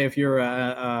going to say, if you're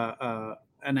an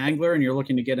angler and you're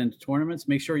looking to get into tournaments,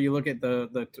 make sure you look at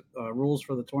the rules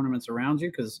for the tournaments around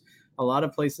you, because a lot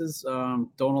of places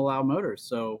don't allow motors.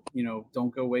 So,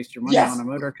 don't go waste your money on a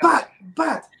motor kayak.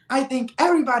 But I think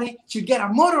everybody should get a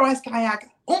motorized kayak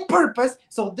on purpose,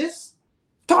 so this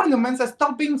tournament says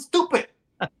stop being stupid.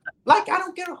 Like, I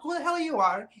don't care who the hell you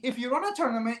are. If you run a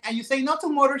tournament and you say no to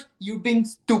motors, you're being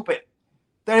stupid.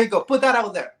 There you go. Put that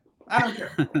out there. I don't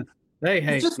care. Hey,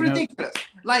 it's just ridiculous.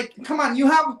 Like, come on. You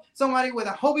have somebody with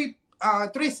a Hobie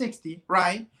 360,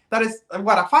 right? That is,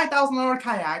 what, a $5,000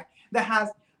 kayak that has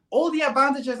all the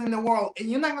advantages in the world, and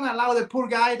you're not going to allow the poor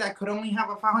guy that could only have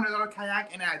a $500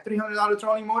 kayak and a $300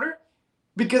 trolling motor?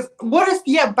 Because what is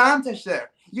the advantage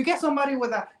there? You get somebody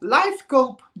with a life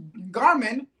scope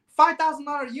Garmin,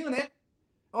 $5,000 unit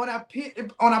on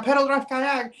a pedal drive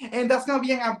kayak, and that's going to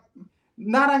be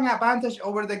not an advantage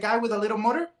over the guy with a little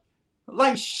motor?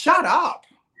 Like, shut up.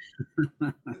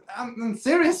 I'm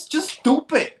serious, just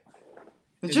stupid.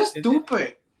 It's just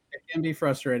stupid. It can be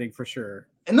frustrating for sure.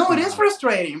 No, it is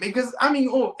frustrating because, I mean,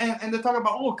 and they talk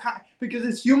about, because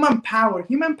it's human power.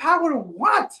 Human power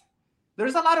what?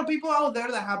 There's a lot of people out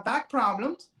there that have back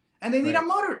problems and they need a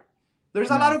motor. There's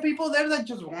a lot of people there that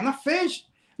just want to fish.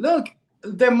 Look,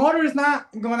 the motor is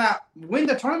not going to win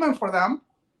the tournament for them,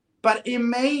 but it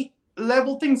may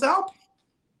level things up.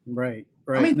 Right.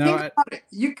 I mean, think about it.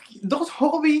 Those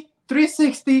Hobie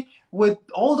 360 with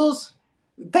all those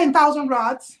 10,000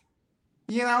 rods,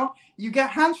 you know, you get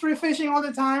hands-free fishing all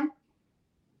the time.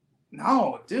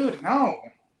 No, dude, no.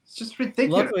 It's just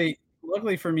ridiculous.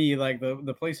 Luckily for me, like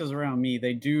the places around me,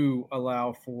 they do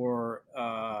allow for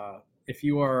if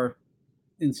you are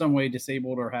in some way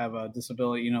disabled or have a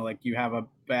disability, you know, like you have a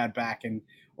bad back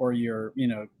or you're, you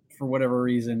know, for whatever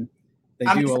reason, they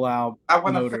do allow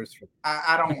motors.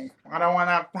 I don't want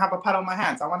to have a paddle in my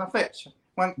hands. I want to fish. I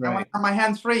want to have my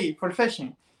hands free for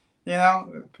fishing, you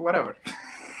know, whatever.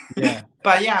 Yeah.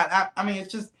 But yeah, I mean,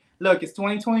 it's just, look, it's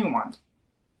 2021.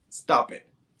 Stop it.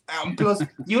 Plus,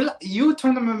 you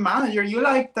tournament manager, you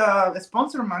like the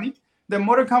sponsor money. The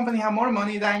motor company have more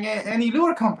money than any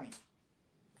lure company.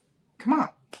 Come on,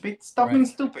 stop being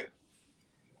stupid.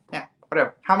 Yeah,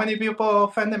 whatever. How many people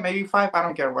offended? Maybe 5. I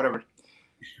don't care. Whatever.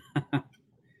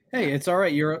 Hey, it's all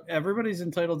right. Everybody's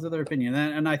entitled to their opinion,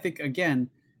 and I think again,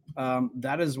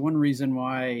 that is one reason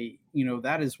why, you know,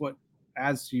 that is what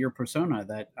adds to your persona.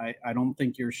 That I don't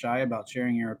think you're shy about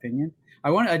sharing your opinion.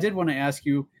 I did want to ask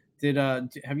you.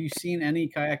 Have you seen any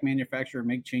kayak manufacturer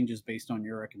make changes based on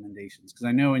your recommendations? Because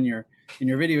I know in your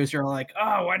videos you're like,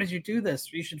 oh, why did you do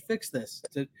this? You should fix this.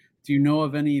 Do you know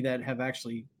of any that have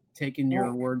actually taken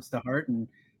your words to heart and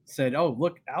said, oh,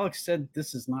 look, Aliex said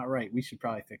this is not right. We should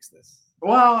probably fix this.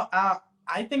 Well,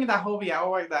 I think that Hobie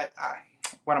Outback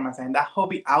that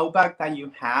Hobie Outback that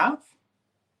you have,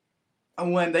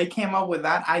 when they came up with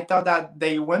that, I thought that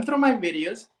they went through my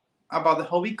videos about the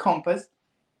Hobie Compass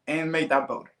and made that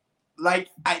boat. Like,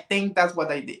 I think that's what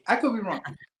they did. I could be wrong.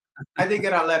 I did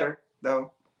get a letter,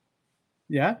 though.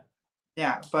 Yeah?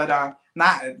 Yeah, but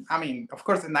not, I mean, of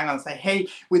course, they're not going to say, hey,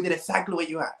 we did exactly what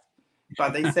you asked.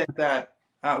 But they said that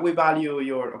we value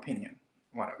your opinion.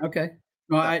 Whatever. Okay.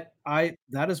 Well, I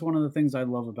that is one of the things I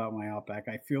love about my Outback.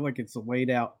 I feel like it's laid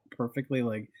out perfectly.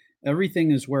 Like, everything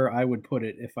is where I would put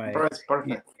it if I... It's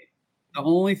perfect.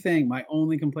 My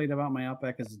only complaint about my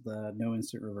Outback is the no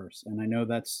instant reverse, and I know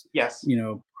that's you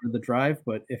know, part of the drive.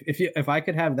 But if I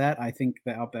could have that, I think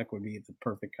the Outback would be the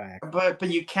perfect kayak. But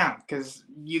you can't because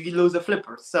you lose the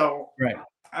flipper. So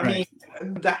I mean,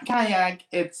 that kayak,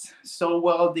 it's so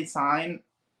well designed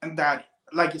that,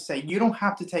 like you say, you don't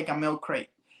have to take a milk crate,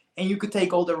 and you could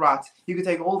take all the rods, you could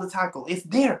take all the tackle. It's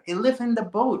there. It lives in the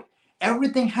boat.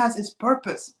 Everything has its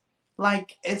purpose.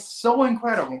 Like, it's so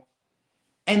incredible.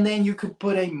 And then you could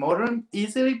put a motor,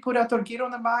 easily put a Torquedo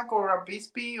on the back, or a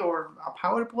Bisbee, or a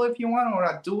power pull if you want, or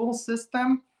a dual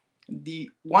system. The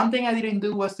one thing I didn't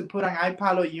do was to put an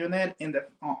iPilot unit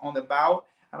on the bow.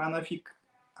 I don't know if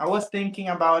I was thinking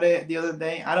about it the other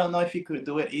day. I don't know if you could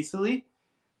do it easily,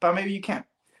 but maybe you can.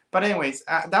 But anyways,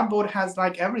 that boat has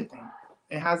like everything.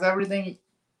 It has everything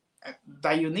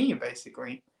that you need,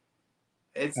 basically.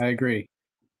 I agree.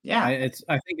 Yeah.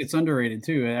 I think it's underrated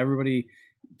too. Everybody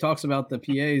talks about the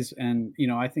PAs, and you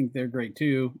know, I think they're great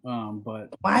too.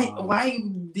 But why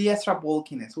the extra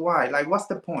bulkiness? Why? Like, what's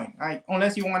the point? Like,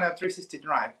 unless you want a 360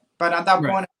 drive. But at that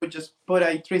point, I would just put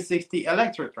a 360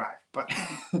 electric drive. But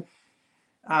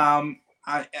I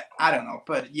don't know.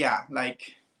 But yeah,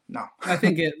 like, no. I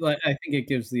think it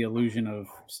gives the illusion of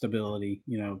stability.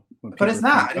 You know, but it's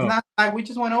not. It's not like we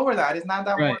just went over that. It's not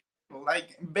that more stable.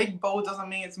 Like, big boat doesn't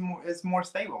mean it's more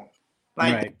stable.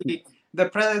 Like the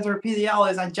Predator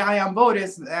PDL is a giant boat,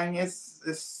 and it's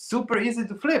super easy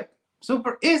to flip,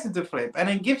 and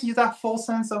it gives you that full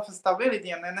sense of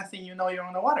stability. And then next thing you know, you're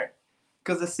on the water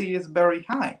because the sea is very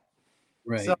high.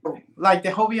 Right. So, like, the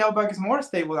Hobie Outback is more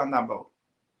stable than that boat,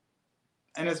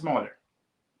 and it's smaller.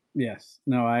 Yes.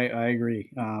 No, I agree.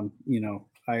 You know,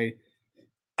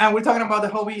 and we're talking about the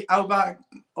Hobie Outback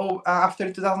after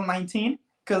 2019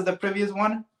 because the previous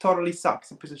one totally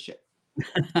sucks. A piece of shit.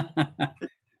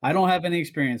 I don't have any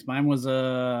experience. Mine was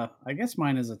I guess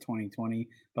mine is a 2020,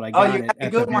 but I Oh, got you it got a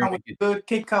at the good very one with beginning. good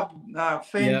kick up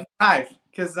fin Yep. drive.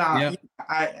 Because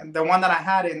Yep. the one that I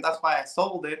had, and that's why I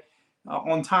sold it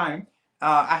on time.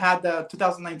 I had the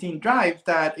 2019 drive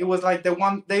that it was like the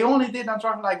one they only did that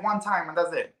drive like one time, and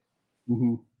that's it.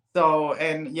 Mm-hmm. So,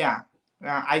 and yeah,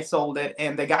 I sold it,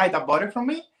 and the guy that bought it from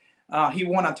me, he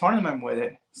won a tournament with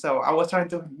it. So I was trying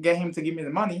to get him to give me the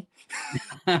money.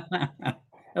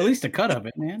 At least a cut of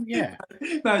it, man. Yeah.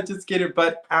 No, just kidding.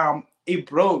 But it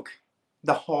broke.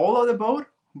 The hull of the boat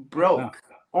broke.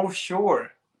 Wow.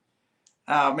 Offshore.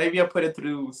 Maybe I put it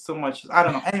through so much. I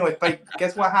don't know. Anyway, but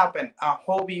guess what happened?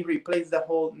 Hobie replaced the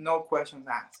whole, no questions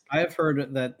asked. I have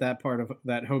heard that part of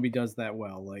that Hobie does that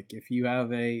well. Like if you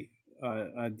have a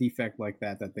defect like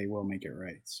that they will make it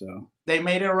right. So they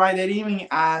made it right. They didn't even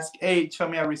ask, hey, show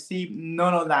me a receipt.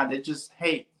 None of that. They just,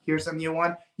 hey, here's a new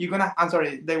one. I'm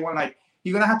sorry. They were like,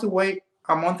 you're gonna have to wait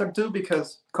a month or two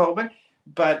because COVID,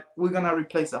 but we're gonna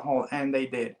replace the whole, and they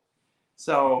did.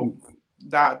 So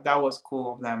that was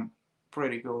cool of them.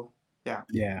 Pretty cool. Yeah.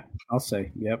 Yeah, I'll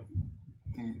say. Yep.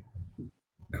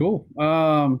 Cool.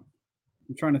 I'm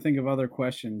trying to think of other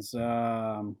questions.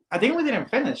 I think we didn't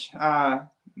finish. Oh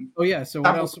yeah. So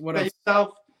what else? What else?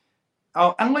 Yourself.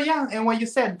 Oh, and well, yeah, and what you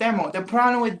said, demo. The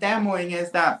problem with demoing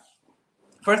is that,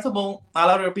 first of all, a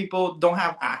lot of people don't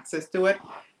have access to it.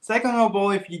 Second of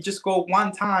all, if you just go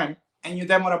one time and you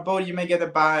demo a boat, you may get a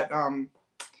bad,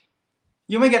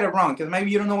 you may get it wrong because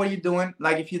maybe you don't know what you're doing.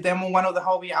 Like if you demo one of the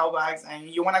Hobie Outbacks and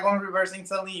you want to go in reverse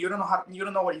instantly, you don't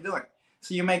know what you're doing,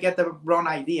 so you may get the wrong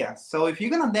idea. So if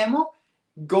you're gonna demo,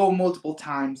 go multiple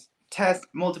times, test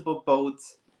multiple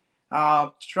boats.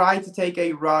 Try to take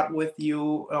a rod with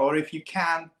you, or if you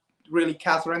can't really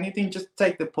cast or anything, just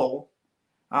take the pole.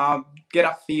 Get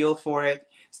a feel for it.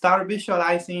 Start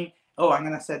visualizing. Oh, I'm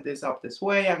gonna set this up this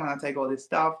way. I'm gonna take all this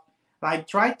stuff. Like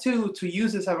try to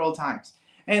use it several times.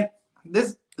 And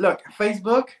this, look,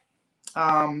 Facebook.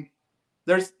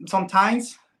 There's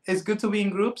sometimes it's good to be in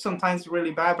groups. Sometimes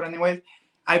really bad. But anyways,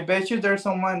 I bet you there's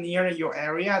someone near your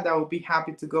area that will be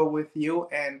happy to go with you.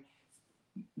 And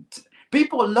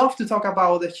people love to talk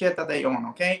about the shit that they own,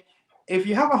 okay? If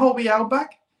you have a Hobie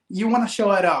Outback, you want to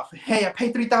show it off. Hey, I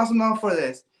paid $3,000 for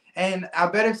this. And I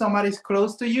bet if somebody's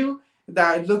close to you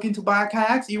that looking to buy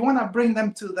kayaks, you want to bring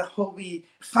them to the Hobie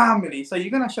family. So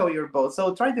you're going to show your boat.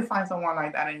 So try to find someone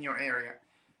like that in your area.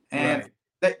 And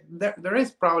there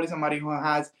is probably somebody who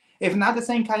has, if not the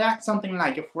same kayak, something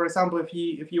like it. For example, if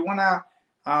you want to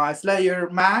slay your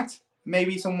Max,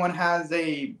 maybe someone has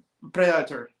a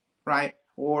Predator, right?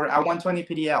 Or a 120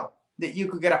 PDL, that you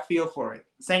could get a feel for it.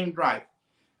 Same drive.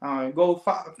 Go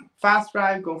fast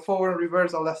drive, go forward,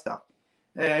 reverse, all that stuff.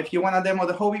 If you want to demo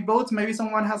the Hobie boats, maybe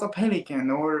someone has a Pelican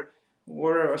or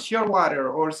a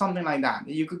Shearwater or something like that.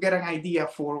 You could get an idea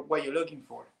for what you're looking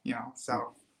for,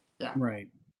 so yeah. Right.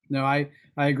 No, I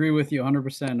agree with you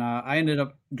 100%. I ended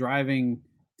up driving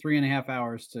 3.5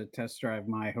 hours to test drive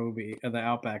my Hobie, the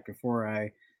Outback, before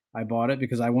I bought it,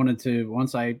 because I wanted to,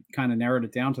 once I kind of narrowed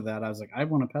it down to that, I was like, I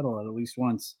want to pedal it at least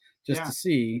once just to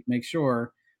see, make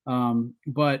sure.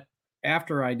 But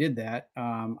after I did that,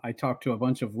 I talked to a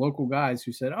bunch of local guys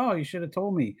who said, oh, you should have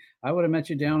told me. I would have met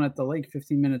you down at the lake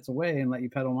 15 minutes away and let you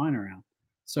pedal mine around.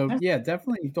 So yeah,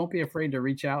 definitely don't be afraid to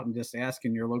reach out and just ask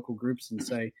in your local groups and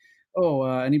say, oh,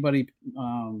 anybody,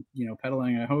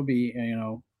 pedaling a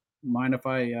Hobie, mind if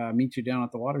I meet you down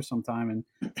at the water sometime and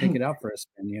take it out for a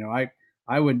spin?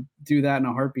 I would do that in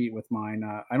a heartbeat with mine.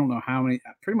 I don't know how many,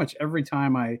 pretty much every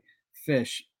time I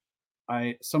fish,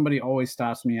 somebody always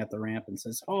stops me at the ramp and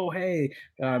says, oh, hey,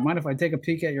 mind if I take a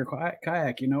peek at your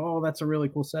kayak? Oh, that's a really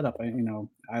cool setup.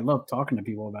 I love talking to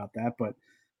people about that,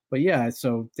 but yeah,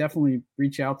 so definitely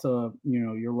reach out to,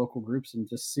 your local groups and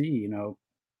just see,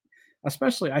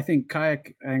 especially I think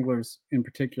kayak anglers in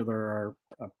particular are,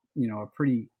 a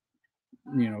pretty,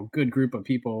 good group of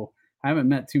people. I haven't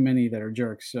met too many that are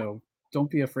jerks, so don't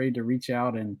be afraid to reach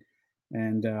out and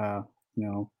ask.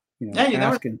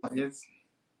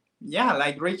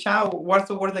 Like reach out. What's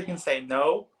the word they can say?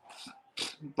 No,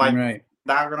 like right.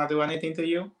 Not gonna do anything to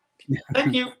you.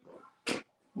 Thank you.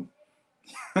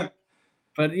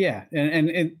 But yeah,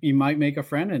 and you might make a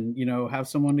friend and have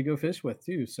someone to go fish with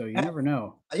too. So you never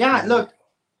know. Yeah, look,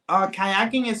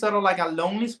 kayaking is sort of like a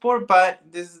lonely sport, but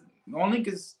this is only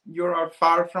because you're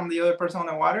far from the other person on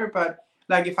the water. But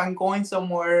like if I'm going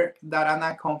somewhere that I'm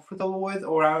not comfortable with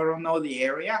or I don't know the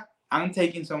area, I'm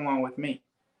taking someone with me.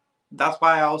 That's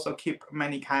why I also keep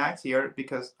many kayaks here,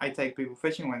 because I take people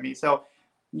fishing with me. So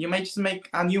you may just make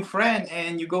a new friend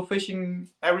and you go fishing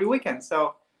every weekend.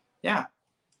 So yeah.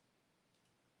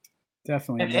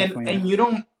 Definitely. And you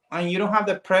don't, and you don't have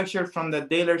the pressure from the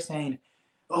dealer saying,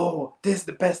 "Oh, this is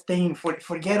the best thing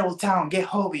forget Old Town, get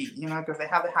Hobby," because they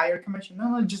have the higher commission.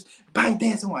 No, just buy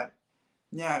this one.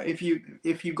 Yeah, if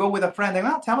you go with a friend, they're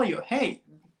gonna tell you, "Hey,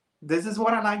 this is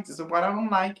what I like. This is what I don't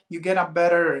like." You get a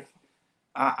better,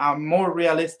 a more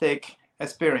realistic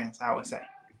experience, I would say.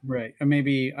 Right, and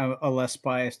maybe a less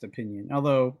biased opinion.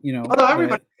 Although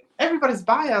everybody's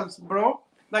biased, bro.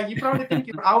 Like, you probably think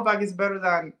your Outback is better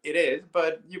than it is,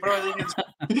 but you probably think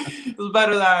it's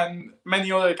better than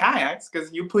many other kayaks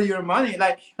because you put your money.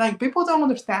 Like people don't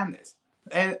understand this,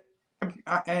 and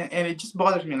it just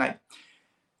bothers me. Like,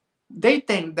 they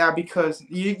think that because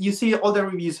you see all the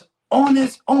reviews,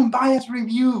 honest, unbiased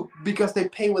review, because they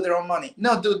pay with their own money.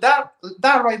 No, dude, that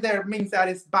right there means that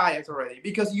it's biased already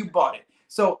because you bought it.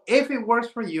 So if it works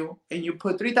for you and you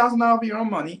put $3,000 of your own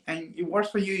money and it works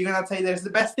for you, you're gonna say that it's the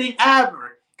best thing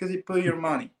ever because you put your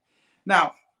money.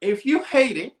 Now, if you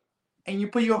hate it and you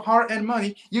put your hard-earned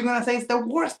money, you're gonna say it's the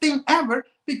worst thing ever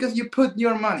because you put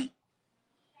your money.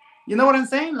 You know what I'm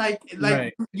saying? Like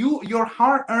right. your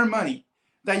hard-earned money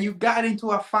that you got into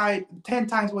a fight 10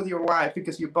 times with your wife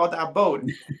because you bought that boat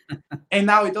and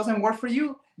now it doesn't work for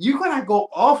you, you're gonna go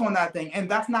off on that thing, and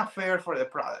that's not fair for the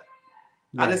product.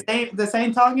 Right. At the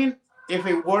same token, if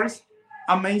it works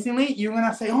amazingly, you're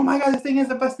gonna say, "Oh my God, this thing is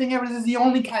the best thing ever. This is the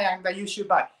only kayak that you should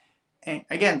buy." And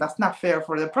again, that's not fair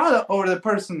for the product or the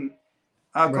person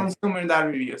consuming that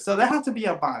review. So there has to be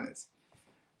a balance.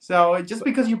 So just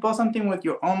because you bought something with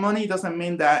your own money doesn't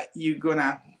mean that you're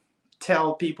gonna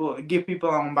give people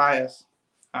an unbiased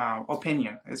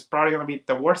opinion. It's probably gonna be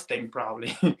the worst thing,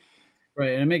 probably.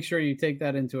 Right, and make sure you take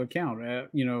that into account.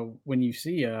 When you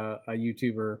see a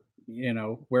YouTuber,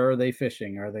 where are they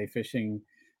fishing? Are they fishing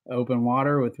open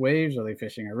water with waves? Are they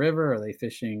fishing a river? Are they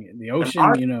fishing the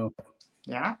ocean?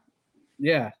 Yeah.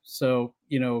 Yeah. So,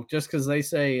 just because they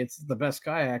say it's the best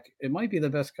kayak, it might be the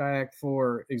best kayak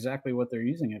for exactly what they're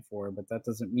using it for, but that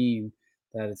doesn't mean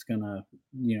that it's gonna,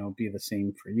 be the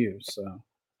same for you. So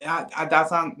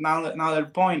that's another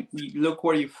point. Look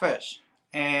where you fish,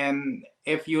 and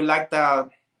if you like the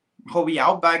Hobie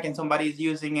Outback and somebody's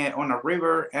using it on a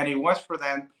river and it works for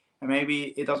them, and maybe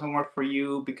it doesn't work for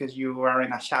you because you are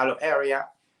in a shallow area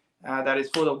that is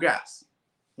full of grass.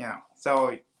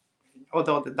 So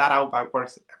although that Outback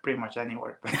works pretty much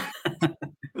anywhere.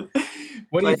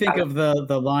 What do you think of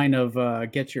the line of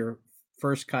get your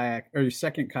first kayak or your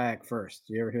second kayak first?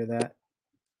 Do you ever hear that?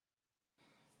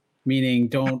 Meaning,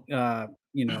 don't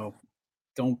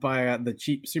don't buy the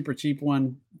super cheap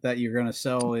one that you're going to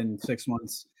sell in 6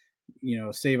 months.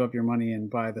 Save up your money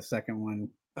and buy the second one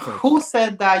first. Who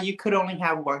said that you could only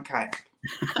have one kayak?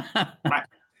 Right.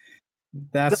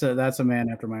 That's a man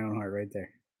after my own heart right there.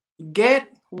 Get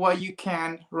what you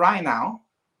can right now,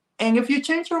 and if you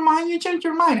change your mind, you change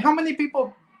your mind. How many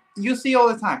people you see all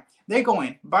the time? They go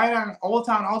in, buy an Old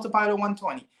Town Autopilot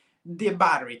 120, the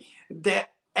battery, the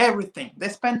everything. They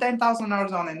spend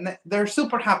 $10,000 on it. They're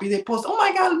super happy. They post, "Oh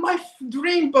my God, my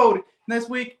dream boat next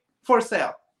week for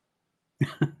sale."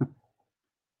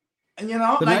 And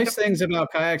the nice things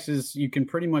about kayaks is you can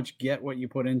pretty much get what you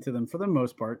put into them for the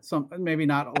most part. Some maybe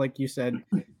not, like you said,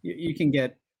 you can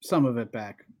get some of it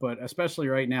back, but especially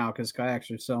right now because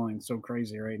kayaks are selling so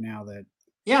crazy right now that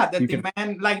the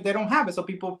demand, like, they don't have it, so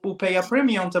people will pay a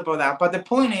premium on top of that. But the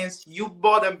point is, you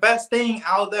bought the best thing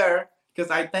out there, because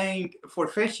I think for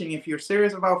fishing, if you're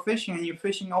serious about fishing and you're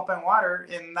fishing open water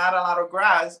and not a lot of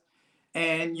grass,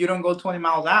 and you don't go 20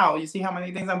 miles out, you see how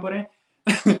many things I'm putting?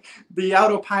 The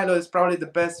Autopilot is probably the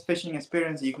best fishing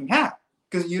experience you can have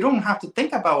because you don't have to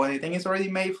think about anything. It's already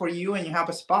made for you, and you have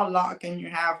a spot lock, and you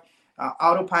have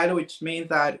Autopilot, which means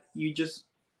that you just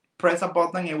press a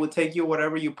button, it will take you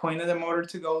wherever you pointed the motor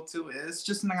to go to. It's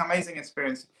just an amazing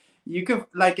experience. You could,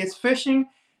 it's fishing.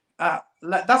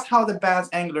 That's how the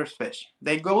best anglers fish.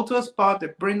 They go to a spot, they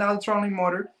bring out the trolling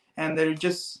motor, and they're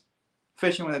just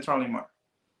fishing with a trolling motor.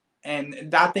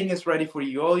 And that thing is ready for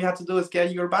you. All you have to do is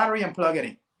get your battery and plug it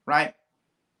in, right?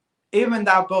 Even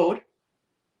that boat,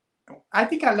 I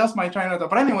think I lost my train of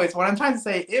thought. But anyways, what I'm trying to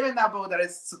say, even that boat that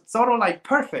is sort of like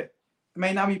perfect,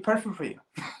 may not be perfect for you.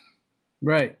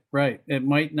 Right. It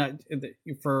might not,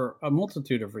 for a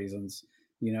multitude of reasons.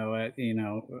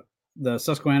 The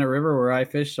Susquehanna River where I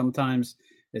fish, sometimes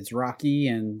it's rocky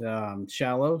and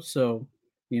shallow. So,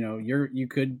 you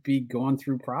could be going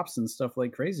through props and stuff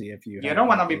like crazy if you don't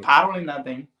want to be paddling that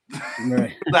thing.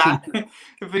 Right. That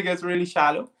if it gets really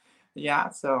shallow. Yeah.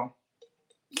 So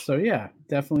yeah,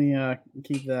 definitely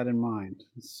keep that in mind.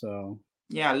 So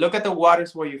yeah, look at the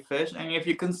waters where you fish, and if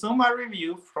you consume a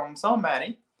review from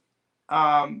somebody,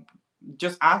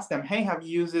 just ask them, "Hey, have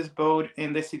you used this boat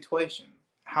in this situation?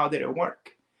 How did it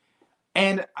work?"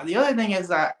 And the other thing is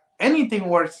that anything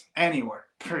works anywhere,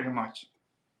 pretty much.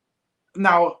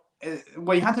 Now,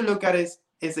 what you have to look at is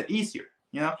it easier?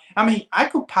 You know, I mean, I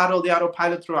could paddle the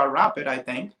autopilot through a rapid, I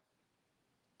think,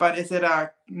 but is it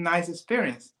a nice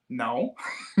experience? No.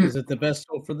 Is it the best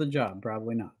tool for the job?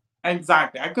 Probably not.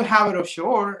 Exactly. I could have it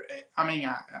offshore. I mean,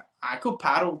 I could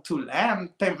paddle to land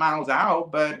 10 miles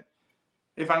out, but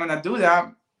if I'm gonna do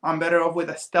that, I'm better off with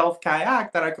a stealth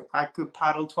kayak that I could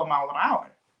paddle 12 miles an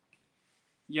hour.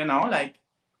 You know, like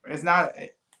it's not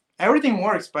everything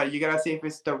works, but you gotta see if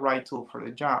it's the right tool for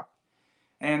the job.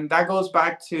 And that goes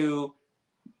back to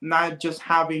not just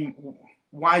having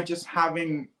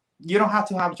you don't have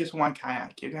to have just one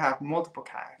kayak. You can have multiple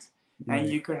kayaks, and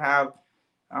you could have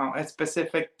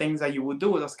specific things that you would do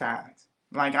with those kayaks.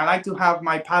 Like I like to have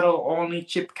my paddle only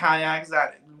chip kayaks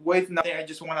that with nothing. I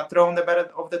just want to throw on the bed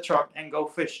of the truck and go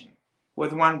fishing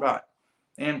with one rod.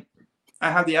 And I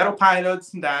have the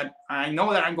autopilots that I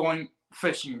know that I'm going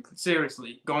fishing.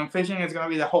 Seriously, going fishing is going to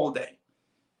be the whole day,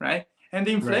 right? And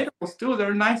the inflatables too.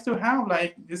 They're nice to have.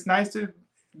 Like it's nice to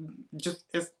just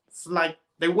it's like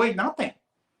they weigh nothing.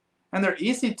 And they're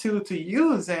easy to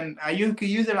use, and you could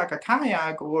use it like a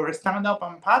kayak or a stand-up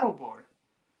on paddleboard.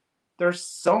 There's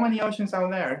so many options out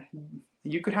there.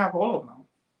 You could have all of them.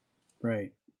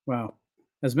 Right. Wow.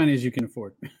 As many as you can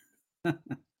afford.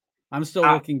 I'm still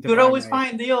looking to. You could always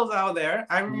find deals out there.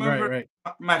 I remember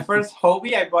my first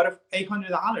Hobie, I bought it for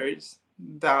 $800.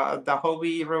 The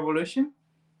Hobie Revolution,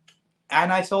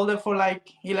 and I sold it for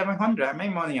like $1,100. I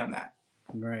made money on that.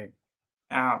 Right.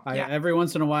 Yeah. Every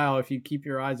once in a while, if you keep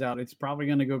your eyes out, it's probably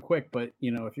going to go quick. But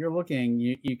if you're looking,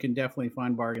 you can definitely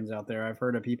find bargains out there. I've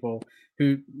heard of people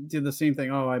who did the same thing.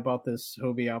 Oh, I bought this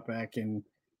Hobie Outback, and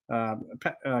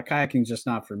kayaking's just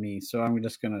not for me, so I'm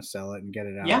just going to sell it and get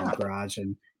it out of the garage.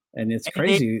 And it's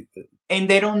crazy. And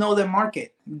they don't know the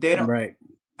market. They don't. Right.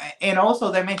 And also,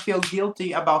 they may feel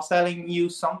guilty about selling you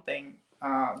something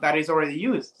that is already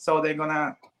used. So they're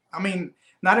gonna. I mean,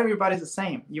 not everybody's the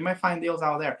same. You may find deals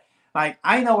out there. Like,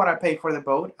 I know what I paid for the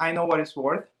boat. I know what it's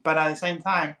worth. But at the same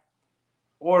time,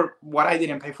 or what I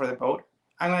didn't pay for the boat,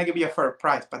 I'm going to give you a fair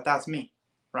price. But that's me,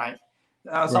 right?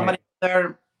 Somebody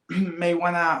there may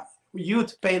want you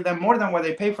to pay them more than what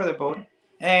they pay for the boat.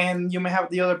 And you may have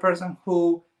the other person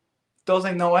who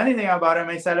doesn't know anything about it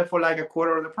may sell it for like a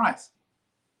quarter of the price.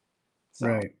 So,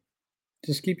 right.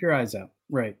 Just keep your eyes out.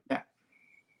 Right. Yeah.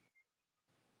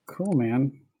 Cool,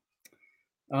 man.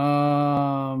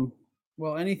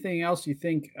 Well, anything else you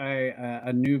think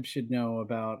a noob should know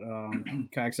about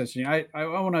kayak sessioning? I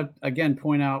want to again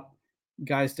point out,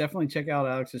 guys, definitely check out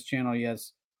Alex's channel. He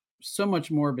has so much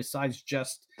more besides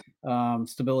just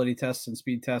stability tests and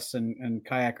speed tests and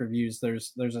kayak reviews.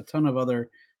 There's a ton of other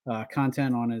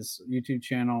content on his YouTube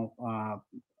channel,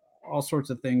 all sorts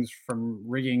of things from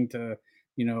rigging to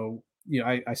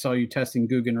I saw you testing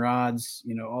Guggen rods,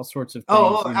 all sorts of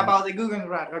things. About the Guggen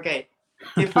rod. Okay.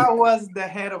 If I was the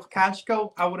head of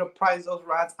Cashco, I would have priced those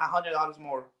rods $100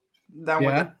 more than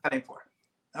what they're selling for.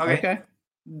 Okay.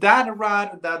 That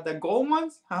rod, the gold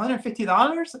ones,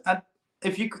 $150. And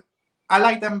I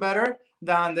like them better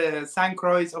than the St.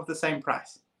 Croix of the same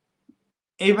price.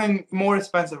 Even more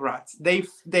expensive rods.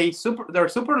 They're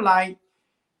super light.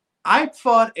 I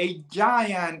fought a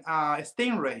giant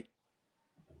Stingray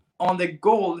on the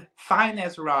gold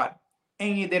finest rod,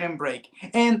 and it didn't break.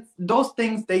 And those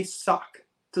things, they suck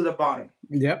to the bottom.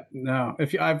 Yep. No.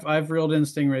 I've reeled in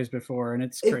Stingrays before, and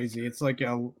it's crazy. It's like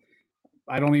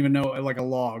I don't even know, like a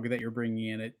log that you're bringing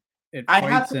in. I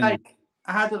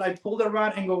had to pull the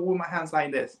rod and go with my hands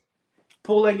like this.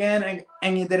 Pull again,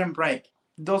 and it didn't break.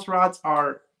 Those rods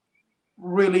are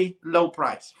really low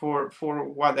price for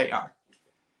what they are.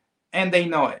 And they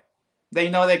know it.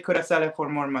 They know they could have sold it for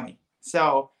more money.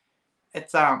 So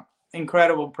it's an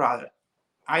incredible product.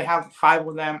 I have 5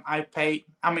 of them. I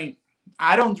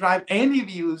don't drive any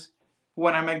views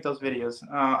when I make those videos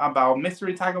about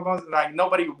mystery tackle boats. Like,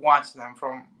 nobody wants them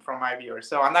from my viewers.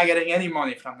 So I'm not getting any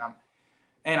money from them.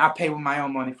 And I pay with my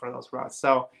own money for those rods.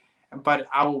 So, but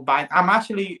I will buy. I'm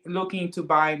actually looking to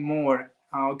buy more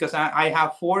because I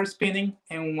have 4 spinning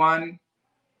and 1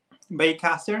 bait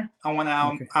caster. I want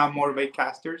to have more bait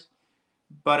casters.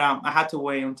 But I had to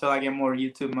wait until I get more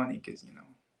YouTube money because,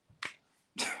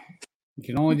 You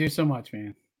can only do so much,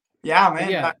 man. Yeah, man.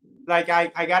 Yeah. Like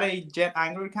I got a jet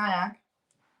angler kayak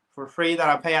for free that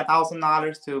I pay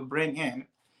 $1,000 to bring in.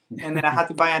 And then I had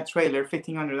to buy a trailer,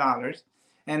 $1,500.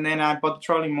 And then I bought the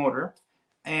trolling motor.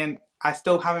 And I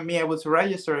still haven't been able to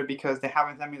register it because they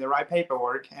haven't sent me the right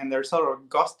paperwork. And they're sort of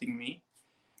ghosting me.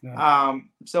 Yeah.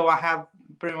 So I have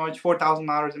pretty much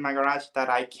 $4,000 in my garage that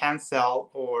I can't sell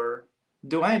or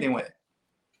do anything with it.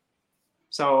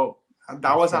 So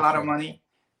that was a lot of money,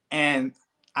 and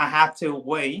I had to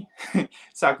wait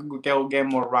so I could go get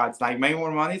more rods, like make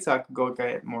more money so I could go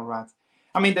get more rods.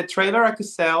 I mean, the trailer I could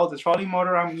sell, the trolling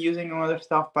motor I'm using on other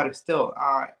stuff, but still,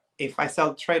 if I sell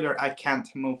the trailer, I can't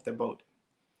move the boat.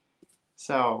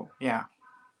 So yeah,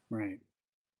 right.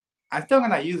 I'm still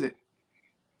gonna use it.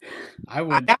 I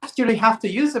would actually have to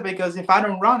use it because if I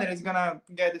don't run it, it's gonna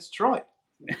get destroyed.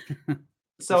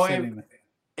 So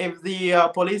if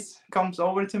the police comes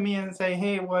over to me and say,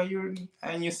 "Hey,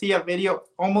 and you see a video,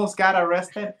 almost got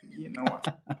arrested," you know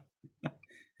what?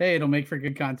 Hey, it'll make for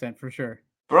good content for sure.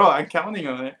 Bro, I'm counting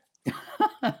on it.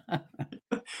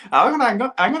 I'm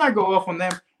gonna go off on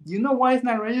them. You know why it's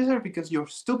not registered? Because your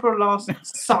stupid laws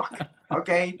suck.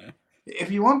 Okay, if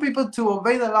you want people to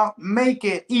obey the law, make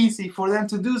it easy for them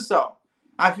to do so.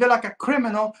 I feel like a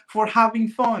criminal for having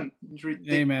fun.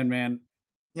 Amen, man.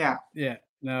 Yeah. Yeah.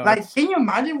 No. Like, can you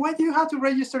imagine? Why do you have to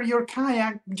register your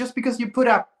kayak just because you put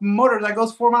a motor that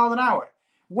goes 4 miles an hour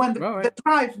when the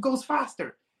drive goes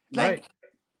faster? Like, right.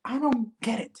 I don't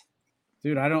get it.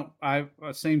 Dude,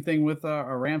 same thing with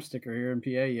a ramp sticker here in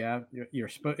PA. Yeah,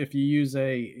 if you use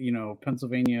a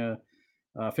Pennsylvania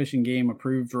fishing game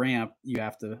approved ramp, you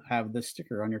have to have this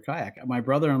sticker on your kayak. My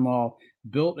brother-in-law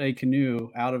built a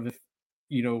canoe out of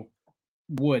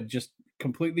wood, just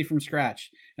completely from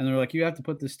scratch, and they're like, you have to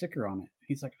put this sticker on it.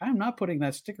 He's like, I'm not putting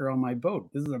that sticker on my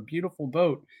boat. This is a beautiful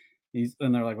boat.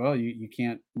 And they're like, well, you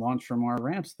can't launch from our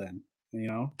ramps then.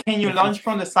 Can you launch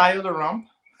from the side of the ramp?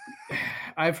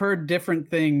 I've heard different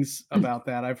things about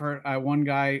that. I've heard one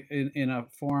guy in a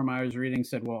forum I was reading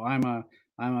said, well, I'm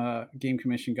a game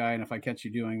commission guy, and if I catch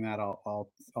you doing that, I'll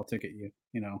ticket you.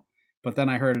 But then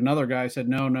I heard another guy said,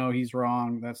 no, he's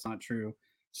wrong. That's not true.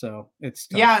 So it's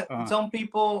tough. Yeah. Some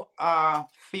people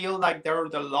feel like they're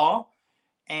the law,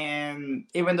 and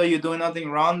even though you're doing nothing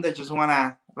wrong, they just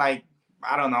wanna, like,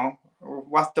 I don't know,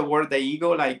 what's the word? The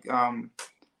ego, like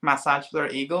massage their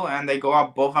ego, and they go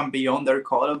above and beyond their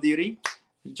Call of Duty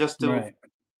just to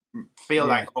feel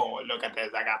like, oh, look at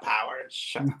this, I got power.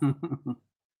 Shut up.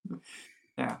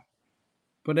 Yeah.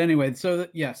 But anyway, so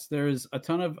yes, there's a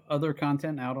ton of other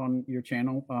content out on your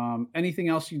channel. Anything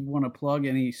else you want to plug?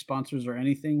 Any sponsors or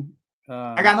anything?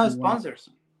 I got no sponsors.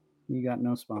 You got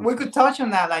no sponsors. We could touch on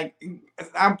that. Like,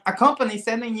 a company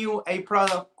sending you a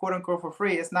product, quote unquote, for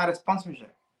free, it's not a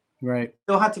sponsorship. Right.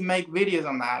 Still have to make videos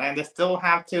on that, and they still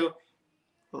have to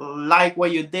like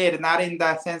what you did, not in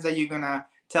that sense that you're gonna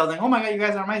tell them, oh my god, you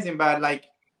guys are amazing, but like,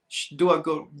 do a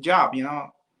good job,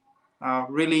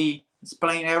 really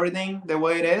explain everything the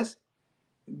way it is,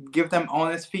 give them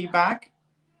honest feedback,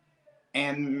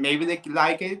 and maybe they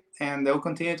like it and they'll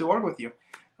continue to work with you.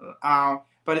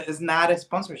 But it's not a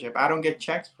sponsorship. I don't get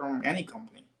checks from any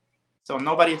company, so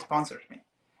nobody sponsors me.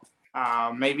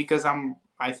 Maybe because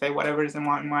I say whatever is on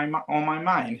my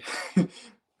mind.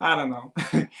 I don't know.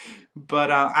 But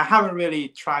I haven't really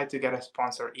tried to get a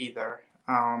sponsor either.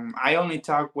 I only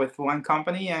talk with one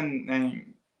company,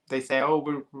 and they say, oh,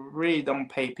 we really don't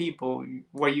pay people.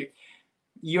 Where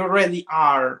you already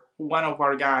are one of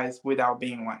our guys without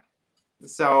being one.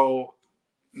 So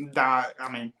that,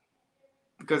 I mean,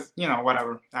 because,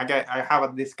 whatever. I have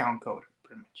a discount code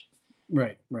pretty much.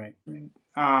 Right.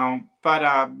 But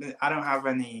I don't have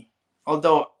any.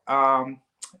 Although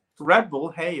Red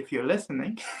Bull, hey, if you're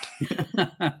listening,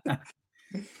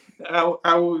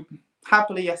 I would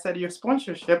happily accept your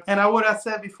sponsorship, and I would have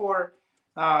said before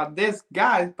this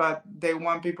guys, but they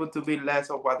want people to be less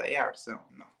of what they are, so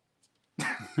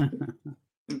no.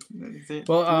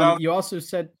 Well, you also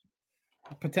said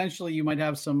potentially you might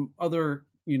have some other,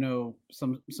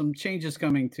 some changes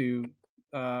coming to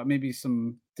maybe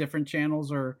some different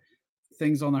channels or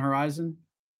things on the horizon.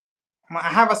 I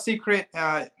have a secret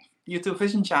YouTube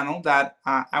fishing channel that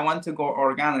I want to go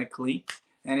organically,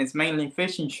 and it's mainly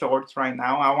fishing shorts right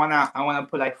now. I wanna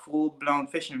put like full-blown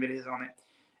fishing videos on it.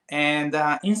 And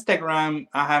Instagram,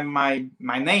 I have my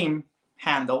name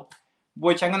handle,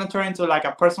 which I'm gonna turn into like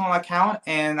a personal account,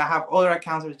 and I have other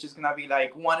accounts which is gonna be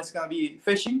like, one is gonna be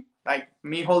fishing, like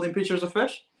me holding pictures of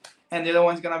fish, and the other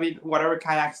one's gonna be whatever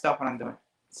kayak stuff I'm doing.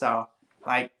 So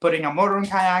like putting a motor on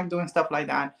kayak, doing stuff like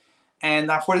that.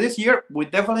 And for this year, we're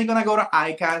definitely gonna go to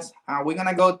ICAST. We're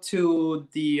gonna go to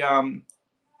the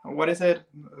what is it?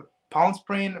 Palm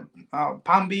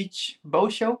Beach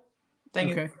Boat Show.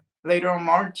 Later on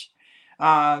March.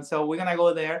 So we're gonna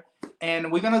go there,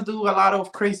 and we're gonna do a lot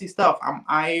of crazy stuff.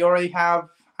 I already have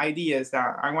ideas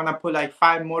that I want to put like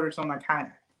 5 motors on my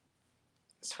kayak.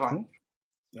 It's fun.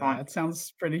 Cool. That sounds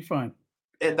pretty fun.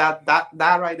 That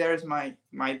right there is my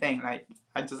thing. Like,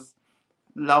 I just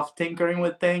love tinkering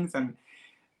with things, and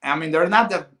I mean, they're not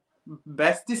the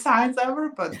best designs ever,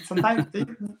 but sometimes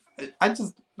I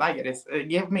just like it. It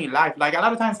gives me life. Like a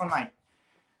lot of times I'm like,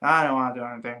 I don't want to do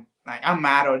anything. Like I'm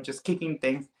mad or just kicking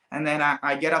things. And then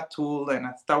I get a tool and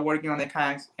I start working on the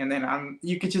kayaks, and then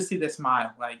you could just see the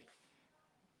smile. Like,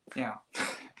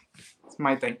 it's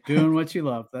my thing. Doing what you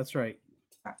love. That's right.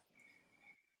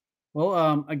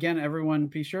 Well, again, everyone,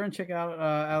 be sure and check out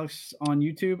Aliex on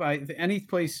YouTube. Any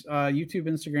place, YouTube,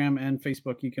 Instagram, and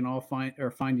Facebook, you can all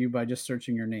find you by just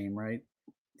searching your name, right?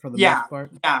 For the most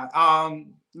part. Yeah.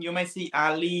 You may see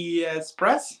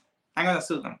AliExpress. I'm gonna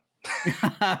sue them.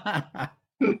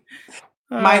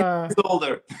 Mine is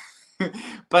older.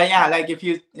 But yeah, like if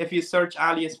you search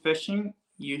Aliex Fishing,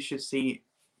 you should see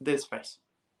this face.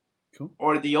 Cool.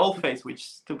 Or the old face, which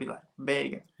is to be like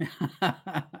big.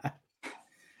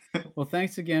 Well,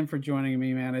 thanks again for joining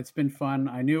me, man. It's been fun.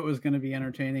 I knew it was going to be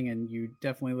entertaining, and you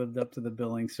definitely lived up to the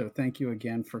billing. So thank you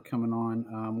again for coming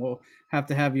on. We'll have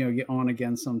to have you get on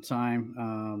again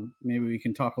sometime. Maybe we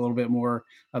can talk a little bit more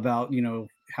about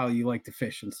how you like to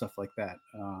fish and stuff like that.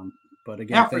 But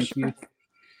again, thank you.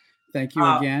 Thank you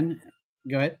again.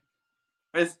 Go ahead.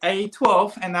 It's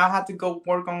 8:12, and I have to go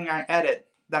work on an edit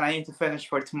that I need to finish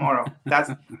for tomorrow.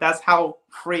 That's how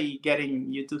free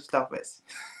getting YouTube stuff is.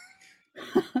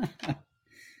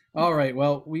 All right.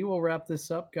 Well, we will wrap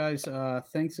this up, guys.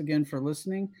 Thanks again for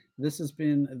listening. This has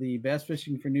been the Bass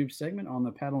Fishing for Noobs segment on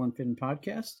the Paddle and Fin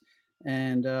podcast.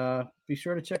 And be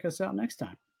sure to check us out next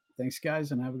time. Thanks,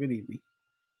 guys, and have a good evening.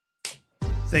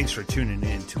 Thanks for tuning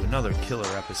in to another killer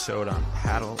episode on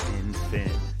Paddle and Fin.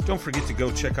 Don't forget to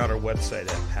go check out our website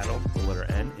at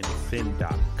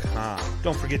paddle_and_fin.com.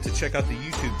 Don't forget to check out the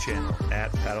YouTube channel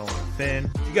at Paddle and Fin.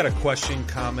 If you got a question,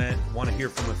 comment, want to hear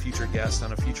from a future guest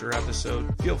on a future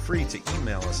episode, feel free to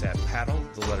email us at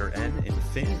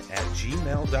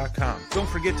paddle_and_fin@gmail.com. Don't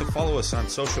forget to follow us on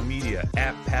social media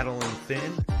at Paddle and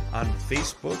Fin on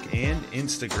Facebook and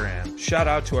Instagram. Shout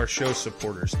out to our show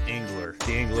supporters, Angler.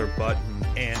 The Angler button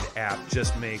and app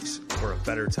just makes for a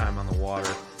better time on the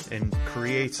water and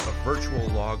creates a virtual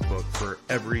logbook for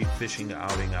every fishing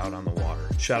outing out on the water.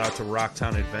 Shout out to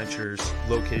Rocktown Adventures,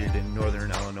 located in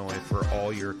northern Illinois, for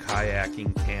all your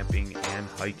kayaking, camping, and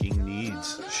hiking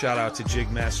needs. Shout out to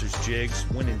Jigmasters Jigs.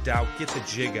 When in doubt, get the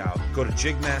jig out. Go to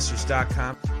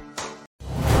jigmasters.com.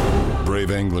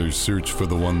 Brave anglers search for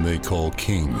the one they call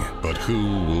king, but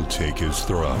who will take his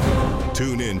throne?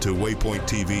 Tune in to Waypoint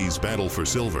TV's Battle for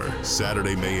Silver,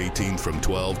 Saturday, May 18th from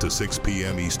 12 to 6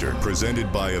 p.m. Eastern,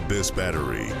 presented by Abyss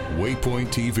Battery. Waypoint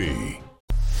TV.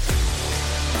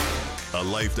 A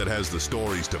life that has the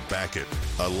stories to back it.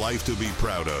 A life to be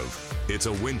proud of. It's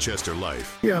a Winchester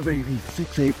life. Yeah, baby.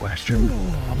 6'8" Western.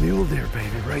 Oh, mule deer,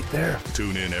 baby, right there.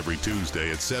 Tune in every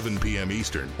Tuesday at 7 p.m.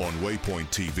 Eastern on Waypoint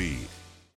TV.